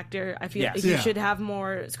like this actor. I feel Yes. like he Yeah. should have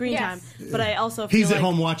more screen Yes. time. But I also feel He's like at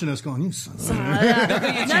home watching us, going, "You son of a." no,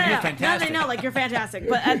 fantastic. they know, like you're fantastic.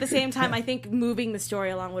 But at the same time, I think moving the story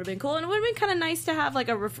along would have been cool, and it would have been kind of nice to have like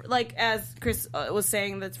like as Chris was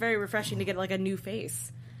saying, that's very refreshing to get like a new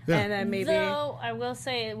face, Yeah. and then maybe Though I will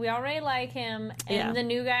say we already like him, and Yeah. the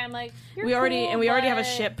new guy, I'm like, you're we already cool, have a but-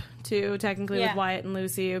 ship too, technically Yeah. with Wyatt and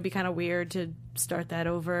Lucy. It would be kind of weird to start that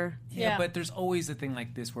over. Yeah, Yeah. but there's always a thing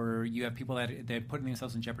like this where you have people that they're putting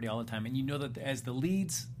themselves in jeopardy all the time, and you know that as the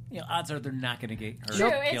leads, odds are they're not going to get hurt. True,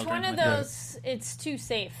 killed, it's or one of anything like that. those. It's too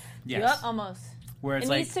safe. Yes. Almost. Where it's It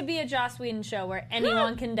like, needs to be a Joss Whedon show where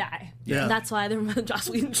anyone can die. Yeah. That's why the Joss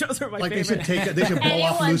Whedon shows are my Like they favorite. should blow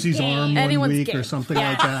off Anyone's Lucy's game. arm one Anyone's week or game. something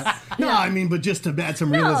like that. No, I mean, but just to add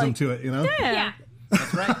some realism to it, Yeah.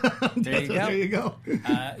 that's right. There you go. There you go.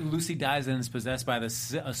 Lucy dies and is possessed by the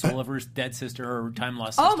soul of her dead sister or time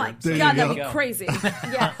lost sister. Oh my There you god, go. that'd be crazy.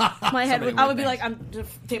 Yeah. My head Somebody would, I would be would like, I'm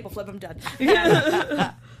just table flip, I'm done.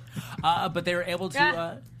 But they were able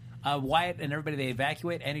to. Wyatt and everybody, they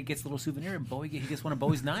evacuate, and he gets a little souvenir. And Bowie, he gets one of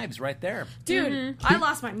Bowie's knives right there. Dude, I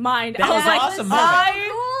lost my mind. That I was was like, awesome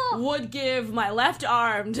I would give my left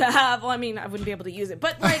arm to have. Well, I mean, I wouldn't be able to use it,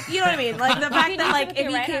 but like, you know what I mean? Like the fact that like if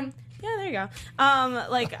he right came. arm. Yeah, there you go.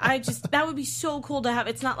 Like that would be so cool to have.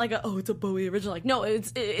 It's not like it's a Bowie original. Like no,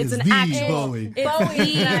 it's It's an the actual Bowie. It's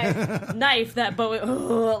Bowie the knife that Bowie.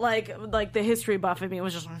 Like the history buff in me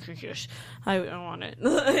was just I want it.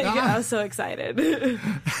 I was so excited.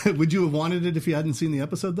 Would you have wanted it if you hadn't seen the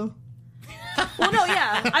episode, though? Well, no,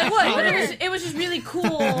 yeah, I would. But it was just really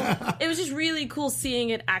cool. It was just really cool seeing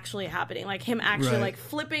it actually happening. Like him actually Right. like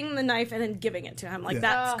flipping the knife and then giving it to him. Like Yeah.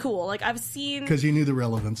 that's cool. Like I've seen. Because you knew the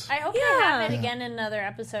relevance. I hope they have it again in another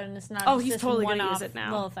episode and it's not Oh, just he's this totally gonna one-off use it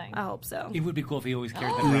now. little thing. I hope so. It would be cool if he always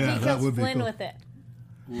carried that. Oh, around. Yeah, he that kills would be Flynn cool. with it.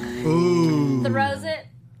 Ooh. Throws it.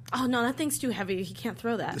 Oh no, that thing's too heavy. He can't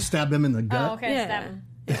throw that. Stab him in the gut. Oh, okay. Yeah. Stab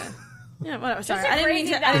him. Yeah, whatever. Sorry, Just a I didn't mean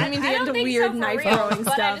crazy to. I didn't mean to I get don't into think weird so for knife real, throwing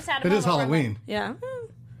but I stuff. just had It to is pull over my- Halloween. Yeah.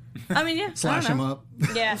 I mean, yeah. Slash I don't him know. up.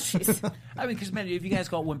 Yeah. Jeez. I mean, because man, if you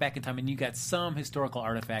guys went back in time and you got some historical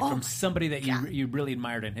artifact from somebody that you really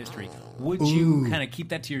admired in history, would you kind of keep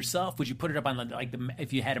that to yourself? Would you put it up on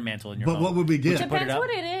if you had a mantle in your But home? what would we get? Put it Depends up? what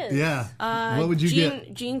it is. Yeah. What would you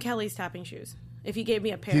get? Gene Kelly's tapping shoes. If you gave me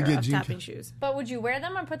a pair You'd get of Gene tapping Kelly. shoes. But would you wear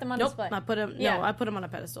them or put them on Nope. display? I put them. Yeah. No, I put them on a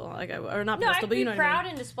pedestal. Or not No, pedestal, I'd but you be know what I proud mean.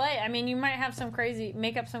 and display. I mean, you might have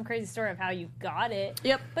make up some crazy story of how you got it.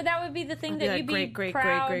 Yep. But that would be the thing Be that like you'd be great, great,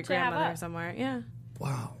 proud great, great to have grandmother up. somewhere. Yeah.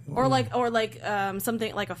 Wow. Or like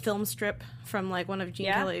something like a film strip from like one of Gene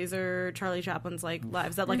Yeah. Kelly's or Charlie Chaplin's like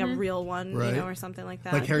lives, that like a real one, Right. you know, or something like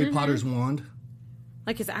that. Like Harry Potter's wand.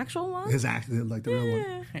 Like his actual one. His act, like the real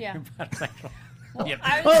one. Yeah. Yep.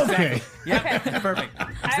 I was- Okay. Yep. Perfect.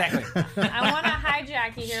 Exactly. I want to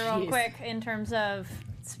hijack you here real Jeez. quick in terms of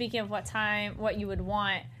speaking of what you would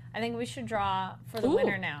want. I think we should draw for the Ooh.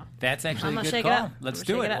 winner now. That's actually I'm a gonna good shake it call. up. Let's I'm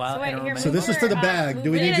do gonna it. shake it up. While So wait, everyone here, makes- So this is for the bag.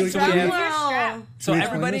 Do we need to It's explain drum it? roll. So Can we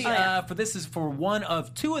everybody, explain this? for this is for one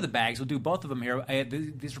of two of the bags. We'll do both of them here.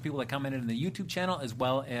 These are people that commented in the YouTube channel as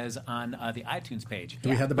well as on the iTunes page. Do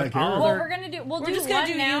we have the bag here? all Well, other- we'll do just gonna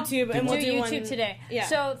one do now. YouTube, and we'll do YouTube one- today. yeah.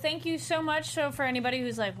 So thank you so much. So for anybody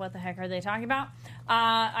who's like, what the heck are they talking about?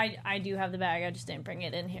 I do have the bag. I just didn't bring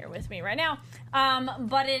it in here with me right now.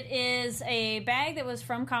 But it is a bag that was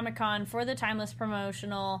from Comic-Con for the Timeless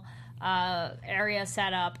promotional area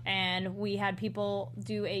set up, and we had people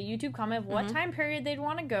do a YouTube comment of what time period they'd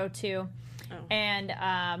want to go to,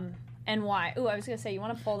 and why. Ooh, I was gonna say, you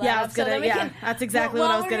want to pull that Yeah, I up was gonna- that we yeah, can- that's exactly Well,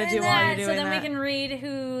 what I was while gonna we're do in while you're that, so doing then that. we can read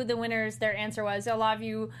who the winners, their answer was. A lot of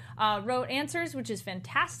you wrote answers, which is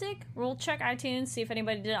fantastic. We'll check iTunes, see if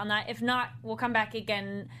anybody did it on that. If not, we'll come back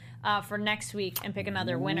again for next week and pick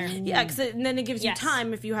another winner. Yeah, because then it gives you Yes.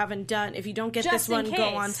 time if you don't get Just this one, in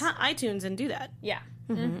go on case. iTunes and do that. Yeah.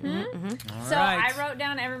 All So right. I wrote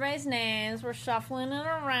down everybody's names. We're shuffling it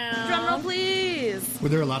around. Drum roll, please. Were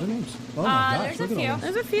there a lot of names? Oh my gosh, there's look a at all few.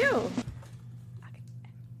 this. There's a few.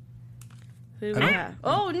 Who do we have?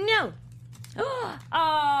 Oh no! Oh,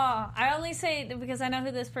 I only say that because I know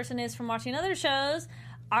who this person is from watching other shows.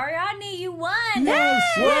 Ariadne, you won! Yes!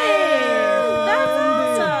 That's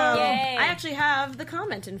awesome. Yay. I actually have the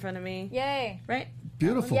comment in front of me. Yay. Right?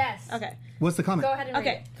 Beautiful. Yes. Okay. What's the comment? Go ahead and read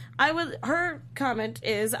Okay. it. Her comment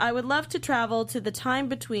is, I would love to travel to the time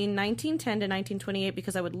between 1910 to 1928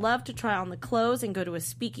 because I would love to try on the clothes and go to a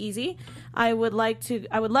speakeasy. I would love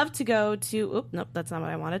to go to, nope, that's not what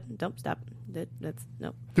I wanted. Don't stop.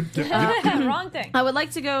 Nope. Wrong thing. I would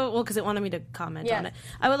like to go, because it wanted me to comment Yes. on it.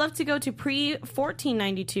 I would love to go to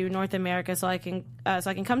pre-1492 North America so I can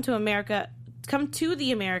come to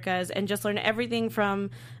the Americas and just learn everything from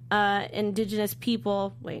indigenous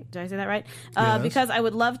people. Wait, did I say that right? Yes. Because I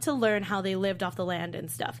would love to learn how they lived off the land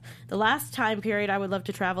and stuff. The last time period I would love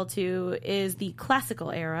to travel to is the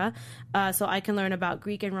classical era, so I can learn about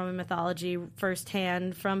Greek and Roman mythology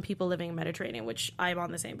firsthand from people living in the Mediterranean, which I'm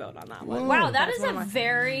on the same boat on that one. Wow, that That's is one of a my-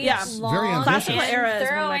 very Yeah. long Very ambitious. Classical and era is one of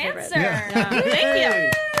thorough my favorites. answer. Thank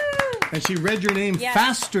you. And she read your name Yes.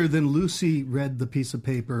 faster than Lucy read the piece of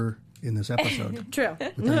paper in this episode. True.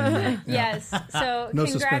 Yes. So No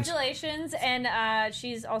suspense. congratulations, and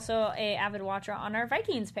she's also a avid watcher on our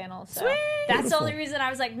Vikings panel. So Sweet. that's Beautiful. the only reason I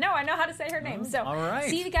was like, no, I know how to say her name. So all right.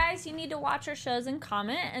 see, guys, you need to watch our shows and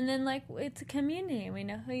comment, and then it's a community. We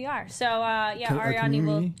know who you are. So yeah, Ariadne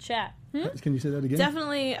will community? chat. Can you say that again?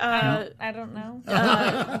 Definitely, I don't know.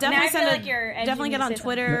 definitely I feel send like you're edging definitely me get to on say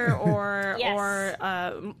Twitter or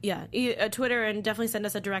Yes. Twitter, and definitely send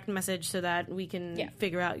us a direct message so that we can Yeah.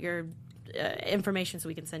 figure out your information so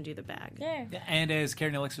we can send you the bag. Yeah. Yeah, and as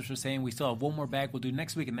Karen and Alexis were saying, we still have one more bag we'll do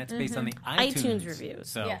next week, and that's based on the iTunes reviews.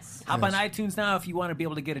 So Yes. hop on iTunes now if you want to be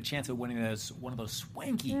able to get a chance at winning one of those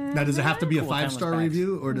swanky. Now, does it have to be a Cool, timeless 5-star bags.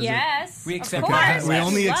 review, or does Yes. We of accept course. that. We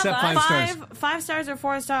only Love accept us. 5 stars? 5 stars or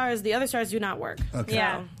 4 stars. The other stars do not work. Okay.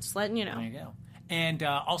 Yeah. So, just letting you know. There you go. And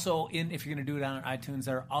also, if you're going to do it on iTunes,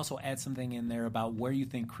 there also add something in there about where you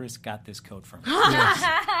think Chris got this coat from.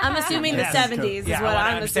 I'm assuming the Yes. 70s is Yeah, I what wanna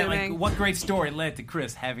I'm understand, assuming. Like, what great story led to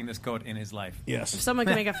Chris having this coat in his life? Yes. Someone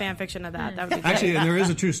can make a fan fiction of that. That would be great. Actually, there is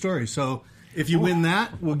a true story. So if you win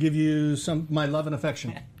that, we'll give you my love and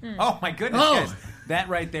affection. Oh my goodness, Oh. guys. That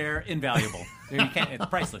right there, invaluable. You can't, it's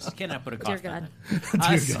priceless. You cannot put a Dear cost on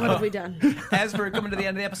God. it. What have we done? As we're coming to the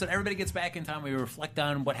end of the episode, everybody gets back in time. We reflect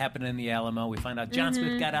on what happened in the Alamo. We find out John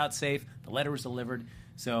Smith got out safe. The letter was delivered.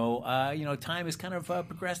 So, time has kind of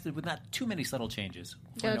progressed with not too many subtle changes.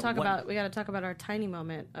 We got to talk about our tiny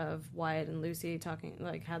moment of Wyatt and Lucy talking,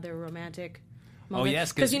 like how they were romantic. Moment.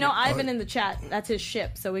 yes, 'cause because you- Ivan in the chat, that's his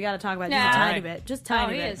ship. So we got to talk about it just Yeah. a tiny Alright. bit, just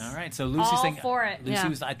tiny he bit. is. All right, so Lucy's All saying, for it. Lucy Yeah.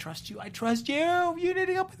 was, I trust you. You need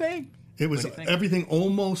to help with me. It was What do you think? everything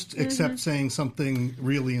almost except saying something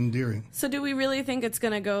really endearing. So do we really think it's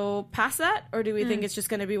going to go past that, or do we think it's just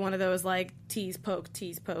going to be one of those like tease poke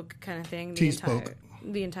kind of thing?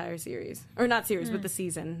 The entire series, or not series, but the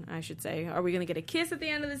season, I should say. Are we going to get a kiss at the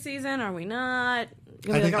end of the season? Are we not?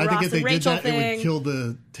 Gonna be like a I think Ross if they and did Rachel that, thing? it would kill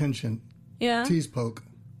the tension. Yeah. Tease poke.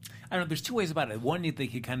 I don't know. There's two ways about it. One, they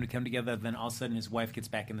could kind of come together, then all of a sudden his wife gets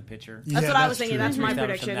back in the picture. That's what I was thinking. true. That's my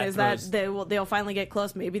Establish prediction. that Is that throws- they'll finally get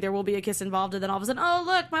close. Maybe there will be a kiss involved, and then all of a sudden, oh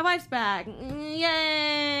look, my wife's back!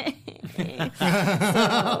 Yay!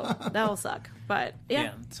 So that'll suck. But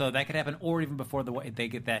yeah. So that could happen, or even before they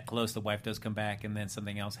get that close, the wife does come back, and then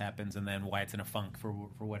something else happens, and then Wyatt's in a funk for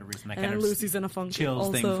whatever reason. That And kind then of Lucy's in a funk chills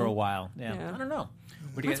thing also. for a while. Yeah. Yeah. I don't know.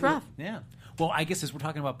 What do That's guys- rough. Yeah. Well, I guess as we're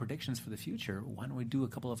talking about predictions for the future, why don't we do a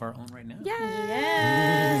couple of our own right now? Yay!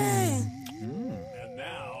 And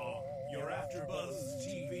now, your AfterBuzz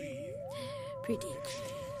TV.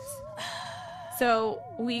 So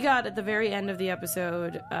we got at the very end of the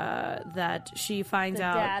episode that she finds The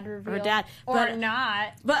out dad reveal. her dad, Or but,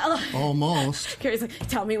 not. but Almost. Carrie's like,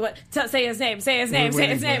 tell me what, say his name, say his name,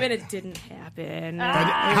 waiting and for it. it didn't happen.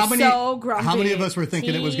 How many? so grumpy. How many of us were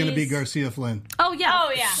thinking it was going to be Tease. Garcia Flynn? Oh yeah,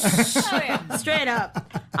 Oh, yeah. Oh, yeah. straight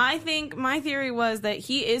up. I think my theory was that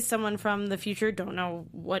he is someone from the future. Don't know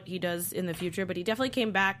what he does in the future, but he definitely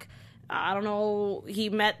came back. I don't know. He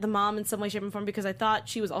met the mom in some way, shape, and form because I thought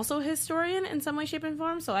she was also a historian in some way, shape, and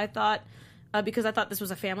form. So I thought, because I thought this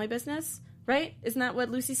was a family business, right? Isn't that what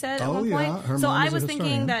Lucy said at Oh, one yeah. point? Her So mom I is a was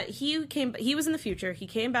thinking historian. that he was in the future. He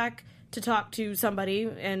came back to talk to somebody,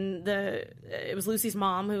 and it was Lucy's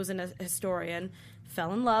mom, who was a historian,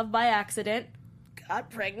 fell in love by accident. got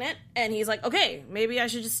pregnant, and he's like, okay, maybe I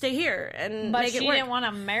should just stay here and But make she it work. didn't want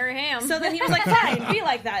to marry him. So then he was like, fine, be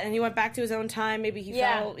like that. And he went back to his own time. Maybe he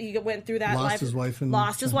went through that Lost life. his wife and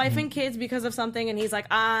lost his wife and kids because of something. And he's like,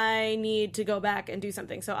 I need to go back and do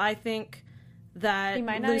something. So I think that he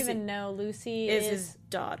might not Lucy even know Lucy is his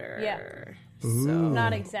daughter. Yeah. So,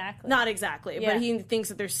 Not exactly. not exactly, Yeah. but he thinks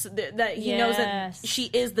that that he knows that Yes. she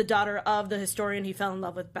is the daughter of the historian he fell in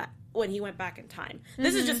love with when he went back in time.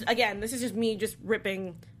 This is just me just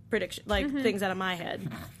ripping things out of my head.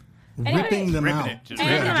 Ripping them out. Just Take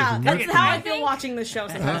ripping them it. out. That's how I feel think- watching this show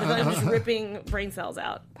sometimes. I'm just ripping brain cells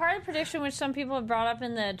out. Part of the prediction, which some people have brought up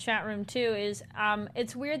in the chat room too, is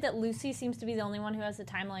it's weird that Lucy seems to be the only one who has the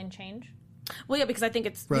timeline change. Well, yeah, because I think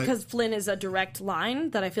it's Right. because Flynn is a direct line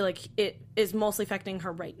that I feel like it is mostly affecting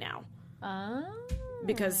her right now.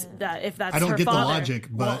 Because if that's I don't her get father, the logic,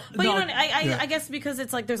 but But you No, know, I guess because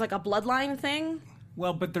it's like there's like a bloodline thing.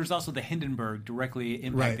 Well, but there's also the Hindenburg directly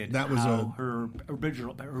impacted that was how her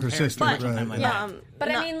parents' sister, original right, timeline. yeah. went. But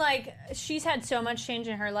not- I mean, like, she's had so much change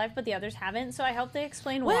in her life, but the others haven't. So I hope they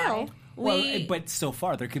explain Well, why. Well, but so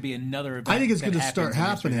far there could be another event I think it's that going to start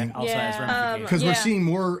happens in history happening. that also has Yeah. ramifications. because we're Yeah. seeing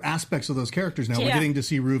more aspects of those characters now. We're Yeah. getting to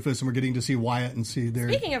see Rufus and we're getting to see Wyatt and see their.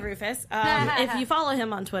 Speaking of Rufus, if you follow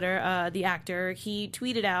him on Twitter, the actor, he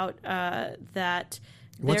tweeted out that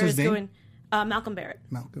What's there his is name? going Malcolm Barrett.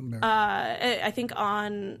 Malcolm Barrett. I think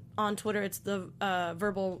on Twitter it's the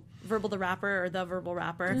verbal the rapper or the verbal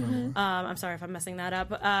rapper. I'm sorry if I'm messing that up,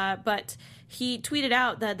 but he tweeted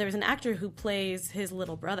out that there's an actor who plays his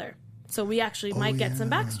little brother. So we actually might get some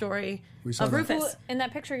backstory We saw of that. Rufus. Who, in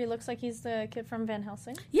that picture, he looks like he's the kid from Van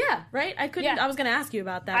Helsing. Yeah, right. I couldn't. Yeah. I was going to ask you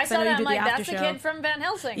about that. I 'cause saw know that. you I'm did like, the that's after the show. kid from Van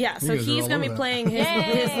Helsing. Yeah, so You guys are he's all going to over be that. playing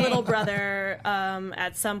his little brother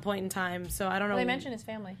at some point in time. So I don't know. Well, they mentioned his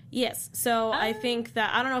family. Yes. So I think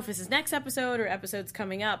that I don't know if this is next episode or episodes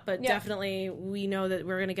coming up, but Yeah. definitely we know that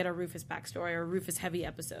we're going to get a Rufus backstory or a Rufus heavy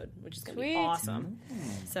episode, which is going to be Sweet. awesome.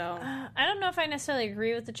 So I don't know if I necessarily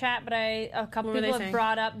agree with the chat, but a couple What were they people have saying?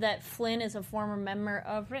 brought up that Flynn is a former member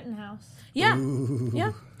of Rittenhouse. yeah,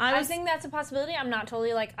 yeah. I think that's a possibility. I'm not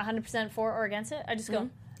totally like 100% for or against it. I just go,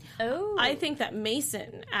 oh. I think that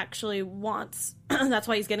Mason actually wants. That's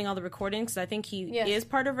why he's getting all the recordings. Because I think he Yes. is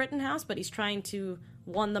part of Rittenhouse, but he's trying to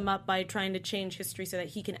one them up by trying to change history so that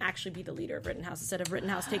he can actually be the leader of Rittenhouse instead of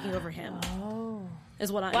Rittenhouse taking over him. Oh,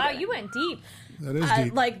 is what I. Wow, you went deep. That is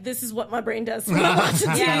deep. Like this is what my brain does when I watch the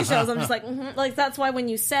TV shows. I'm just like, like that's why when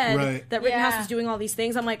you said Right. that Rittenhouse Yeah. was doing all these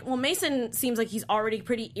things, I'm like, well, Mason seems like he's already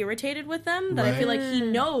pretty irritated with them. That I feel like he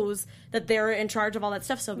knows that they're in charge of all that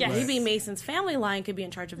stuff. So Yes. maybe Mason's family line could be in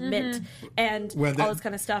charge of Mint and Well, all this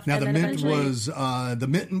kind of stuff. Now and the then mint eventually, was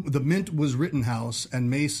the mint was Rittenhouse and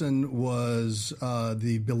Mason was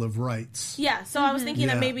the Bill of Rights. yeah. So I was thinking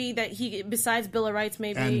Yeah. that maybe that he, besides Bill of Rights,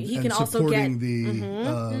 maybe And, he and can also get. supporting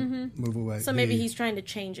the move away. So maybe he's trying to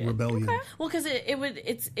change it. rebellion. Well, because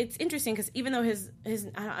it's interesting because even though his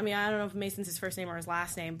I mean I don't know if Mason's his first name or his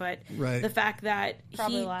last name, but Right. the fact that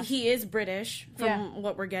Probably last. he is British from Yeah.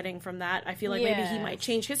 what we're getting from that, I feel like maybe he Yes. might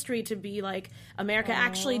change history to be like America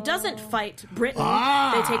actually doesn't fight Britain;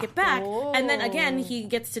 Ah! they take it back, and then again he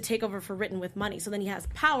gets to take over for Britain with money. So then he has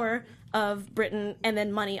power of Britain and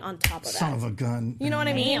then money on top of that. Son of a gun. You know what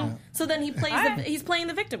I mean? Damn. So then he plays Alright. he's playing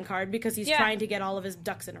the victim card because he's Yeah. trying to get all of his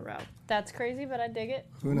ducks in a row. That's crazy, but I dig it.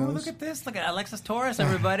 Who Oh, knows? look at this. Look at Alexis Torres,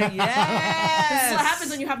 everybody. Yes! This is what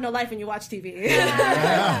happens when you have no life and you watch TV.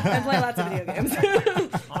 and play lots of video games.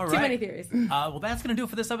 All Too right. many theories. Well, that's going to do it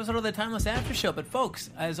for this episode of the Timeless After Show. But, folks,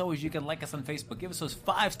 as always, you can like us on Facebook. Give us those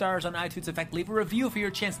 5 stars on iTunes. In fact, leave a review for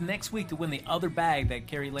your chance next week to win the other bag that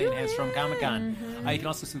Carrie Lane has from Comic-Con. You can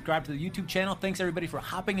also subscribe to the YouTube channel. Thanks, everybody, for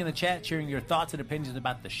hopping in the chat, sharing your thoughts and opinions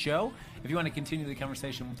about the show. If you want to continue the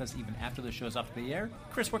conversation with us even after the show's off the air,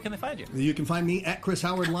 Chris, where can they find you? You can find me at Chris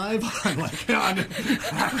Howard Live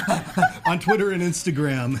on Twitter and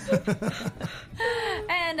Instagram.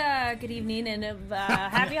 And good evening and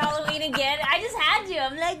happy Halloween again. I just had to.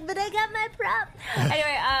 I'm like, but I got my prop.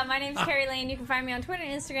 Anyway, my name's Carrie Lane. You can find me on Twitter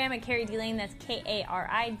and Instagram at Carrie D Lane. That's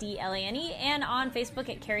KARIDLANE. And on Facebook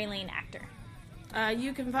at Carrie Lane Actor.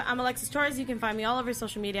 I'm Alexis Torres. You can find me all over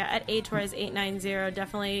social media at atorres890.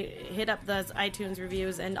 Definitely hit up those iTunes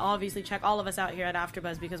reviews and obviously check all of us out here at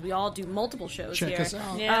AfterBuzz because we all do multiple shows Check here. us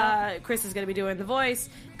out. Yeah. Chris is going to be doing The Voice.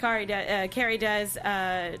 Carrie does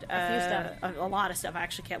stuff. a lot of stuff. I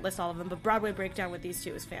actually can't list all of them, but Broadway Breakdown with these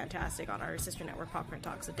two is fantastic on our sister network, Popcorn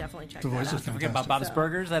Talk. So definitely check The that Voice out. is Don't forget about fantastic. Bob's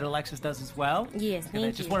Burgers that Alexis does as well. Yes, Look at that.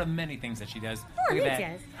 thank Just you. one of many things that she does. Oh, Look at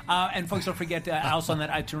thanks, that. And folks, don't forget also on that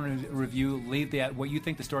iTunes review, leave what you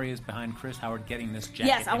think the story is behind Chris Howard getting this jacket.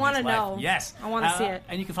 Yes, I want to know. Yes, I want to see it.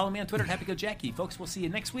 And you can follow me on Twitter at HappyGoJackie. Folks, we'll see you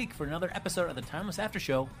next week for another episode of the Timeless After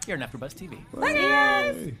Show here on AfterBuzz TV. Bye,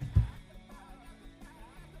 guys.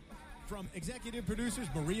 From executive producers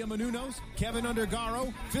Maria Menounos, Kevin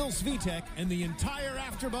Undergaro, Phil Svitek, and the entire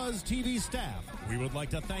AfterBuzz TV staff, we would like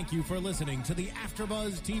to thank you for listening to the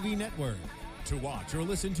AfterBuzz TV network. To watch or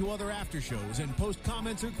listen to other after shows and post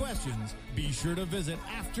comments or questions, be sure to visit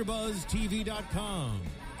AfterBuzzTV.com.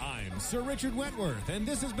 I'm Sir Richard Wentworth, and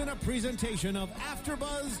this has been a presentation of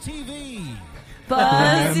AfterBuzz TV.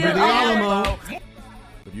 Buzz Remember the Alamo.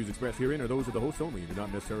 The views expressed herein are those of the hosts only and do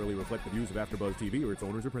not necessarily reflect the views of AfterBuzz TV or its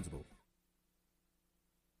owners or principals.